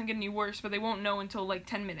hope he doesn't get any worse, but they won't know until, like,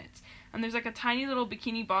 10 minutes. And there's, like, a tiny little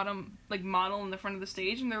Bikini Bottom, like, model in the front of the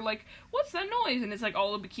stage, and they're like, what's that noise? And it's, like,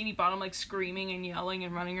 all the Bikini Bottom, like, screaming and yelling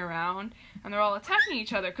and running around, and they're all attacking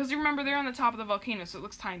each other, because you remember, they're on the top of the volcano, so it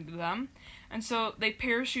looks tiny to them. And so they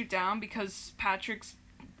parachute down because Patrick's,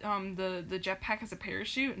 the jetpack has a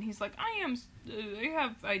parachute, and he's like, I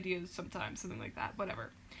have ideas sometimes, something like that, whatever.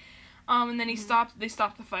 And then they stop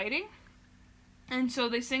the fighting, and so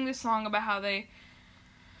they sing this song about how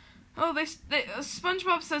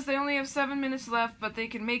SpongeBob says they only have 7 minutes left, but they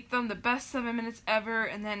can make them the best 7 minutes ever,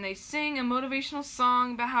 and then they sing a motivational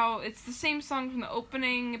song about how it's the same song from the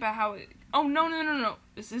opening, about how no,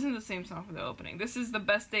 this isn't the same song from the opening, this is the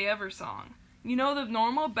best day ever song. You know the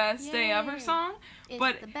normal best day ever song?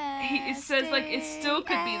 But it says, like, it still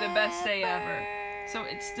could be the best day ever. So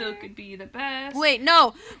it still could be the best. Wait,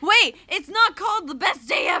 it's not called the best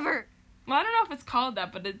day ever. Well, I don't know if it's called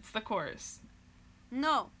that, but it's the chorus.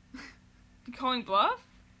 No. You calling bluff?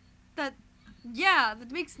 That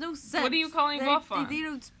makes no sense. What are you calling bluff on? They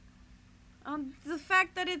don't, the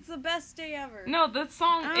fact that it's the best day ever. No, that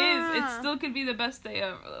song it still could be the best day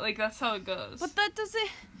ever. Like, that's how it goes. But that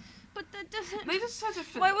doesn't. They just had to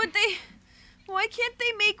fit. Why can't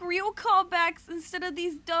they make real callbacks instead of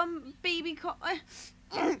these dumb baby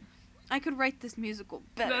I could write this musical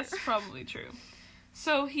better. That's probably true.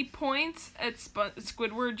 So he points at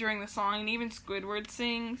Squidward during the song, and even Squidward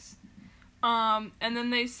sings. And then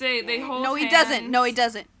they say they hold No, he hands. doesn't. No, he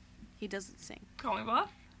doesn't. He doesn't sing. Call me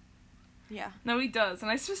bluff? Yeah. No, he does. And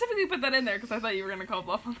I specifically put that in there because I thought you were going to call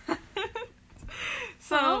bluff on that.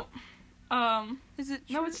 So, Is it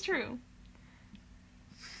true? No, it's true.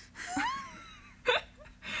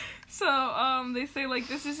 So, they say, like,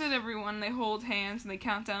 this isn't everyone. They hold hands and they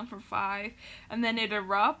count down from 5. And then it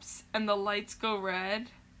erupts and the lights go red.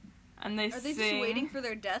 and they Are they sing. just waiting for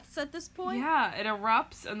their deaths at this point? Yeah, it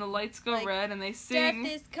erupts and the lights go Like, red and they sing.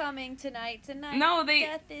 Death is coming tonight. No, they.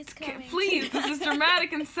 Death is coming. Please, this is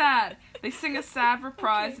dramatic and sad. They sing a sad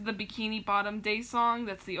reprise of the Bikini Bottom Day song.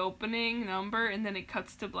 That's the opening number, and then it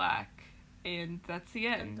cuts to black, and that's the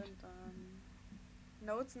end. Dun, dun, dun.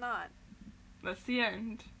 No, it's not. That's the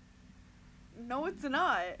end. No, it's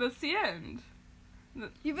not. That's the end.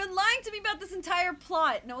 You've been lying to me about this entire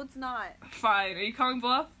plot. No, it's not. Fine. Are you calling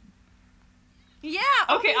bluff? Yeah.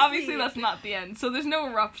 Okay, obviously that's not the end. So there's no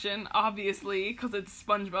eruption, obviously, because it's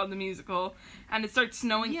SpongeBob the musical. And it starts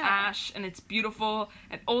snowing ash, and it's beautiful.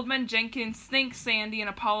 And Old Man Jenkins thanks Sandy and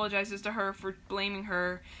apologizes to her for blaming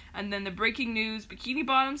her. And then the breaking news, Bikini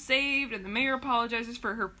Bottom saved, and the mayor apologizes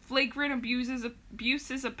for her flagrant abuses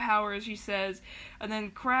of power, as she says. And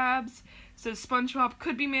then Krabs says SpongeBob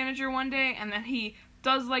could be manager one day, and then he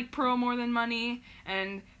does like Pearl more than money,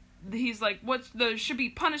 and he's like, there should be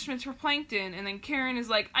punishments for Plankton, and then Karen is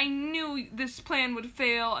like, I knew this plan would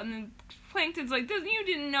fail, and then Plankton's like, you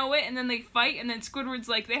didn't know it, and then they fight, and then Squidward's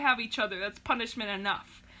like, they have each other, that's punishment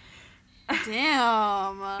enough.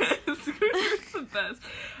 Damn. Squidward's the best.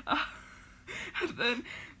 And then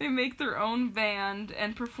they make their own band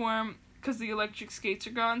and perform, because the electric skates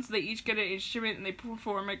are gone, so they each get an instrument and they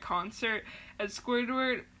perform a concert as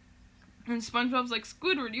Squidward. And SpongeBob's like,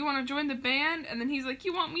 Squidward, you want to join the band? And then he's like,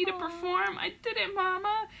 you want me to perform? I did it,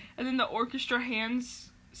 Mama. And then the orchestra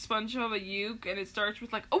hands SpongeBob a uke, and it starts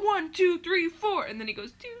with like a 1, 2, 3, 4, and then he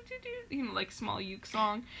goes do do do, you know, like small uke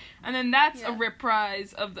song, and then that's a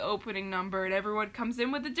reprise of the opening number, and everyone comes in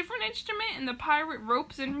with a different instrument, and the pirate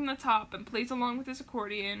ropes in from the top and plays along with his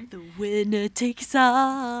accordion. The winner takes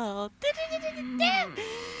all.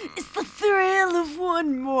 It's the thrill of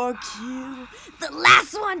one more kill, the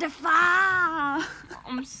last one to fall.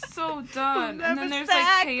 I'm so done. And then there's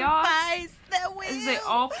like chaos as they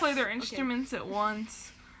all play their instruments at once.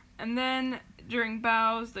 And then during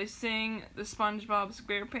bows, they sing the SpongeBob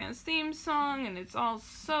SquarePants theme song, and it's all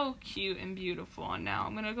so cute and beautiful. And now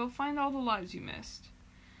I'm gonna go find all the lies you missed.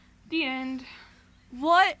 The end.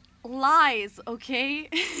 What lies, okay?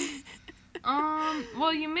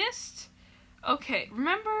 Well, you missed. Okay,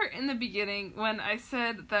 remember in the beginning when I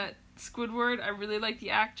said that Squidward, I really like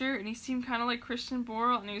the actor, and he seemed kind of like Christian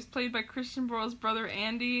Borle, and he was played by Christian Borle's brother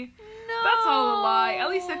Andy? No. That's all a lie. At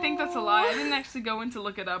least I think that's a lie. I didn't actually go in to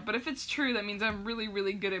look it up, but if it's true, that means I'm really,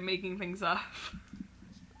 really good at making things up.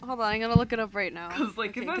 Hold on, I'm gonna look it up right now. Because,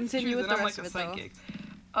 like, if that's continue true, with then the I'm rest like a of it,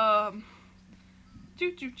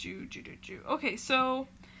 psychic. Okay, so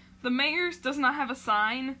the mayor's does not have a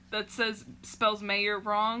sign that spells mayor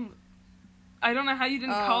wrong. I don't know how you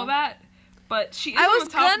didn't call that, but she is I on was the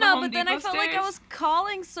top of the Home but then I Depot felt like I stairs. was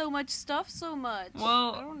calling so much stuff so much.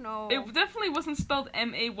 Well, I don't know. It definitely wasn't spelled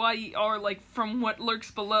M-A-Y-E-R like from what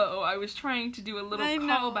lurks below. I was trying to do a little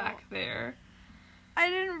callback there.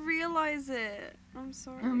 I didn't realize it. I'm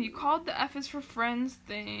sorry. You called the F is for friends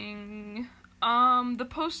thing. The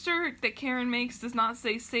poster that Karen makes does not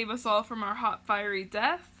say save us all from our hot fiery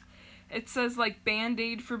death. It says like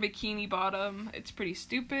Band-Aid for Bikini Bottom. It's pretty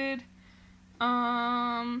stupid.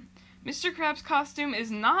 Mr. Krabs' costume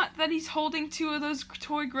is not that he's holding two of those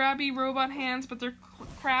toy grabby robot hands, but they're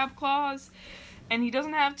crab claws. And he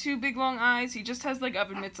doesn't have two big long eyes, he just has like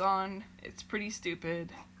oven mitts on. It's pretty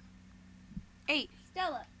stupid. Hey,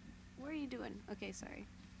 Stella, what are you doing? Okay, sorry.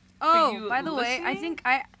 Oh, by the way, I think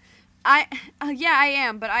yeah, I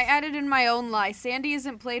am, but I added in my own lie. Sandy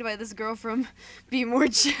isn't played by this girl from Be More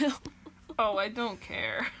Chill. Oh, I don't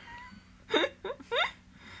care.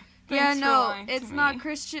 Yeah, no, it's not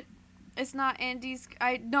Christian. It's not Andy's.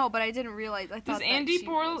 But I didn't realize. I thought. Does Andy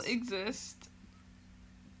Borle exist?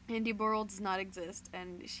 Andy Borle does not exist,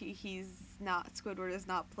 and he's not. Squidward is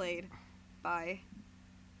not played by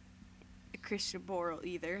Christian Borle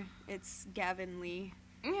either. It's Gavin Lee.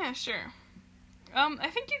 Yeah, sure. I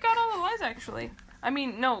think you got all the lies actually. I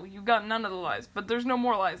mean, no, you got none of the lies, but there's no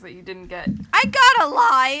more lies that you didn't get. I got a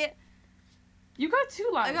lie. You got 2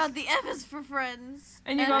 lies. I got the F is for friends.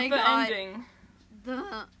 And you got the ending.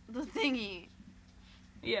 The thingy.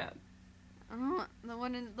 Yeah. The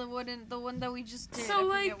one that we just did. So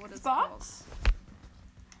like thoughts?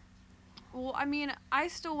 Well, I mean, I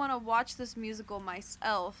still want to watch this musical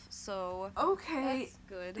myself, so okay. That's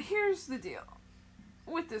good. Here's the deal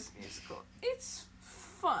with this musical. It's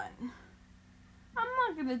fun. I'm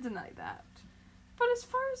not gonna deny that. But as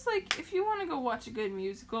far as, like, if you want to go watch a good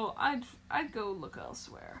musical, I'd go look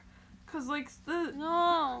elsewhere. 'Cause, like,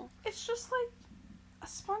 it's just, like,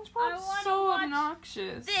 SpongeBob's so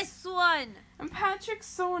obnoxious. This one! And Patrick's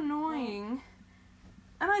so annoying.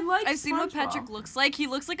 And I like I've seen what SpongeBob. Patrick looks like. He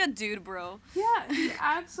looks like a dude, bro. Yeah, he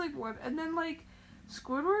acts like one. And then, like,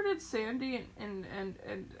 Squidward and Sandy and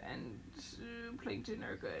Plankton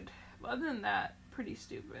are good. Other than that, pretty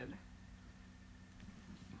stupid.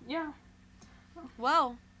 Yeah.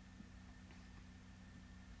 Well,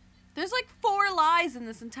 there's like 4 lies in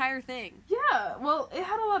this entire thing. Yeah, well, it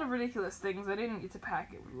had a lot of ridiculous things. I didn't get to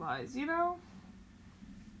pack it with lies, you know?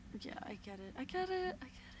 Yeah, I get it.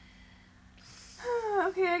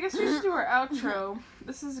 Okay, I guess we should do our outro.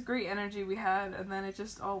 This is great energy we had, and then it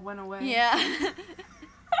just all went away. Yeah.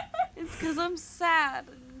 It's because I'm sad.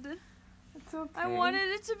 It's okay. I wanted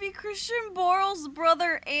it to be Christian Borle's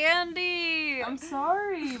brother, Andy. I'm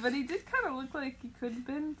sorry, but he did kind of look like he could have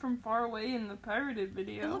been from far away in the pirated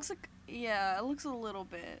video. It looks like, yeah, it looks a little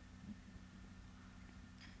bit.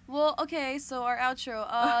 Well, okay, so our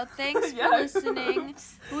outro. Thanks Yeah, for listening.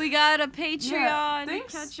 oops. We got a Patreon. Yeah,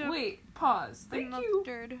 thanks. Catch up Wait, pause. Thank you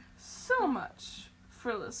mustard. so much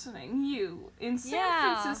for listening. You in San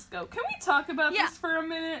Yeah. Francisco. Can we talk about Yeah. this for a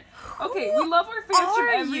minute? Okay, we love our fans from are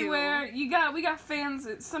everywhere. We got fans,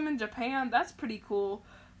 some in Japan. That's pretty cool.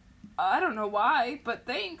 I don't know why, but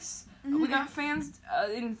thanks. We got fans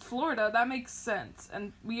in Florida. That makes sense,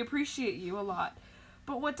 and we appreciate you a lot.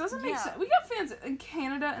 But what doesn't make Yeah. sense, we got fans in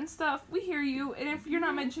Canada and stuff. We hear you, and if you're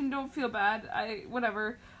not mentioned, don't feel bad.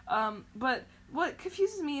 Whatever. But what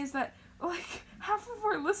confuses me is that, like, half of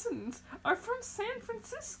our listens are from San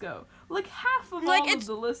Francisco. Like, half of Like, all of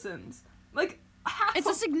the listens. Like, half It's a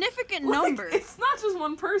of, significant like, number. it's not just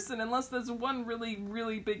one person, unless there's one really,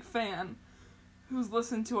 really big fan who's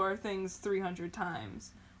listened to our things 300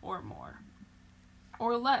 times or more.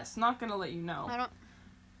 Or less. Not gonna let you know. I don't.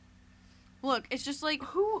 Look, it's just like,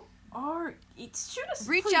 Who are... Shoot us,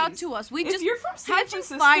 reach please. out to us. We If just. you're from San How'd you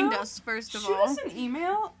Francisco, find us, first of shoot all? us an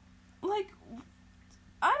email. Like,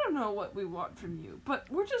 I don't know what we want from you, but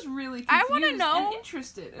we're just really I confused wanna know- and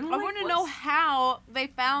interested. And I want to know how they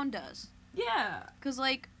found us. Yeah. Cause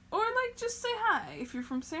like, Or, like, just say hi if you're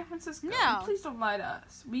from San Francisco. Yeah. And please don't lie to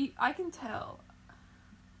us. I can tell.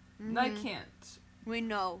 I can't. we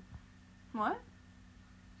know. What?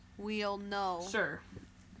 We'll know Sure.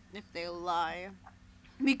 if they lie.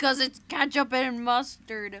 Because it's ketchup and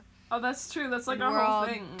mustard. Oh, that's true. That's like And our we're whole all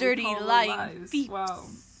thing. We dirty, call them lying lies. thieves. Wow.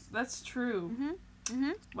 That's true.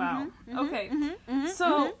 Mm-hmm. Wow. Okay.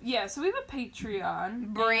 So, yeah, so we have a Patreon.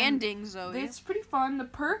 and Branding, Zoe. It's pretty fun. The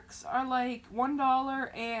perks are like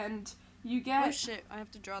 $1 and you get Oh shit, I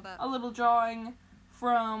have to draw that. a little drawing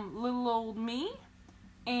from little old me.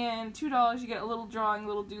 And $2 you get a little drawing,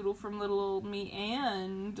 little doodle from little old me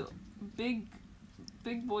and big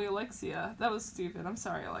boy Alexia. That was stupid. I'm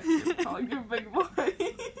sorry, Alexia, for calling you big boy.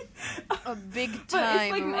 A big But time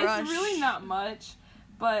it's like rush. it's really not much,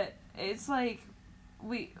 but it's like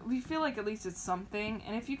we feel like at least it's something.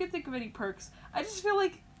 And if you could think of any perks, I just feel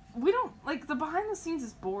like we don't like the behind the scenes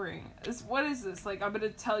is boring. What is this? Like I'm gonna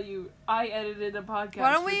tell you I edited a podcast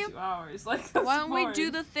Why don't for we- 2 hours. Like that's Why don't we boring.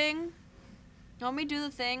 do the thing? Why don't we do the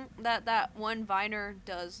thing that one Viner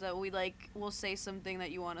does that we like? We'll say something that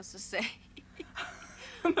you want us to say.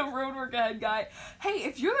 the Road Work Ahead guy? Hey,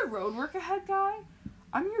 if you're the Road Work Ahead guy,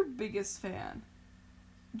 I'm your biggest fan.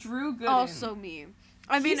 Drew Gooden. Also me.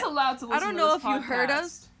 I mean, he's allowed to listen I don't to know this if you heard podcast.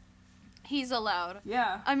 us. He's allowed.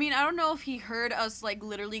 Yeah. I mean, I don't know if he heard us like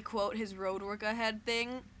literally quote his Road Work Ahead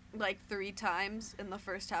thing like 3 times in the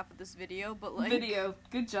first half of this video, but like Video.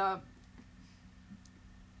 Good job.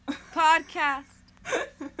 podcast.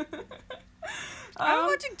 I'm Um,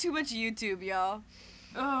 watching too much YouTube, y'all.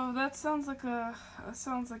 Oh, that sounds like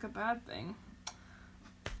a bad thing.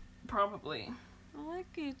 Probably. I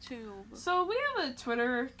like YouTube. So we have a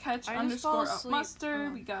Twitter, catch I just fall _ up asleep. mustard.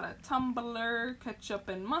 Oh. We got a Tumblr, ketchup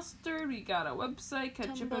and mustard. We got a website,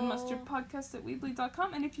 ketchup and mustard podcast at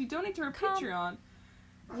weebly.com. And if you donate to our Patreon,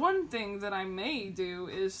 one thing that I may do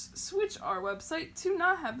is switch our website to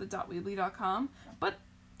not have the .weebly.com, but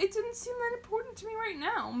it didn't seem that important to me right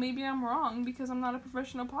now. Maybe I'm wrong because I'm not a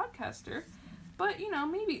professional podcaster. But, you know,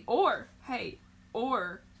 maybe. Or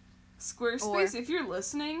Squarespace, if you're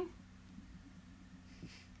listening,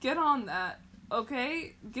 get on that,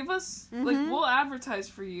 okay? Give us, like, we'll advertise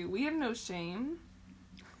for you. We have no shame.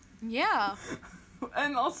 Yeah.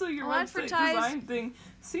 And also your I'll website advertise. design thing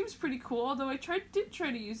seems pretty cool, although I did try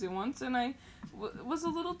to use it once, and I was a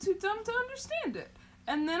little too dumb to understand it.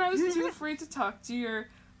 And then I was too afraid to talk to your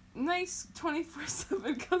nice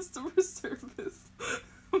 24/7 customer service.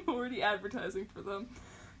 I'm already advertising for them.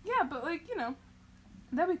 Yeah, but, like, you know,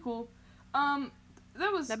 that'd be cool.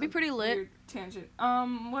 That'd be pretty lit. Weird tangent.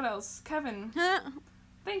 What else? Kevin,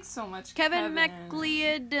 Thanks so much, Kevin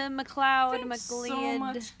McLeod, McLeod, Thanks so McLeod,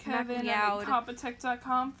 much, Kevin, at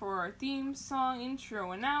Incompetech.com for our theme song,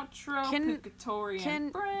 intro and outro, Picatory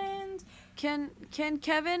and Brand. Can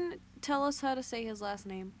Kevin tell us how to say his last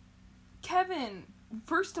name? Kevin,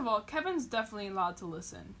 first of all, Kevin's definitely allowed to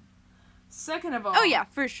listen. Second of all... Oh yeah,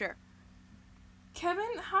 for sure.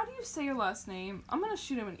 Kevin, how do you say your last name? I'm gonna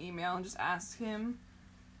shoot him an email and just ask him.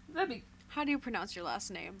 How do you pronounce your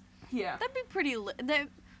last name? Yeah. That'd be pretty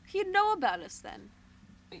he'd know about us then.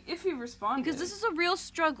 If he responded. Because this is a real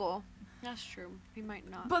struggle. That's true. He might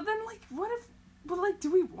not. But then,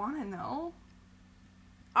 do we want to know?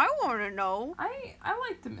 I want to know. I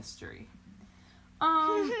like the mystery.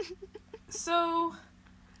 So,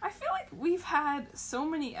 I feel like we've had so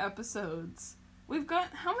many episodes. We've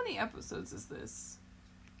got, how many episodes is this?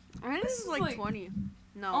 I think this is like 20.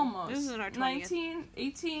 No. Almost. This is our 20th. 19,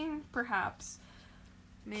 18, perhaps.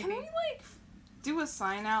 Maybe. Can we, do a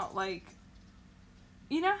sign out,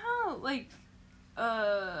 you know how,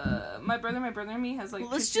 My Brother and Me has,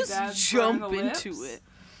 Let's Kissy just Dad's jump Burn the into Lips? it.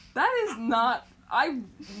 That is not... I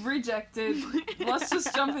rejected. Let's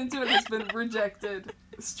just jump into it. It's been rejected.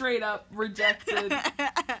 Straight up rejected.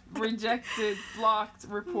 Rejected. Blocked.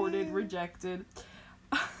 Reported. Rejected.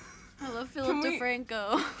 I love Philip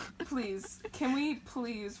DeFranco. Please. Can we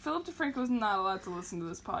please... Philip DeFranco is not allowed to listen to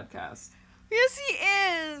this podcast. Yes, he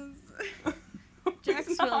is!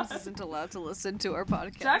 Jax Films isn't allowed to listen to our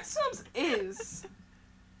podcast. Jax Films is.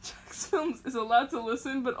 Jax Films is allowed to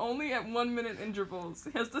listen, but only at 1 minute intervals.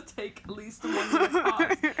 He has to take at least a 1 minute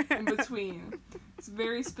pause in between. It's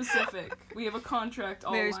very specific. We have a contract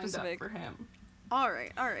all lined up for him.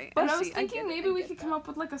 Alright. But I was thinking maybe we could come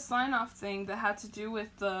up with a sign-off thing that had to do with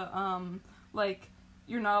the,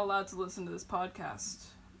 you're not allowed to listen to this podcast.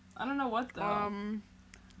 I don't know what, though.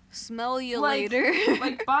 Smell you later.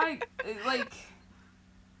 Bye.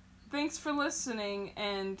 Thanks for listening,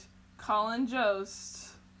 and Colin Jost,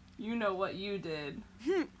 you know what you did.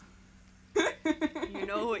 You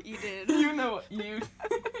know what you did. You know what you did.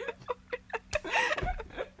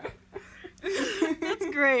 That's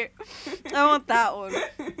great. I want that one.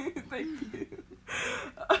 Thank you.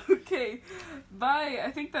 Okay, bye.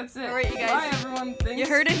 I think that's it. All right, you guys. Bye, everyone. Thanks. You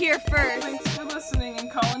heard it here first. Thanks for listening,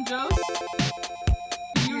 and Colin Jost,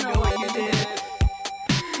 you know what you did.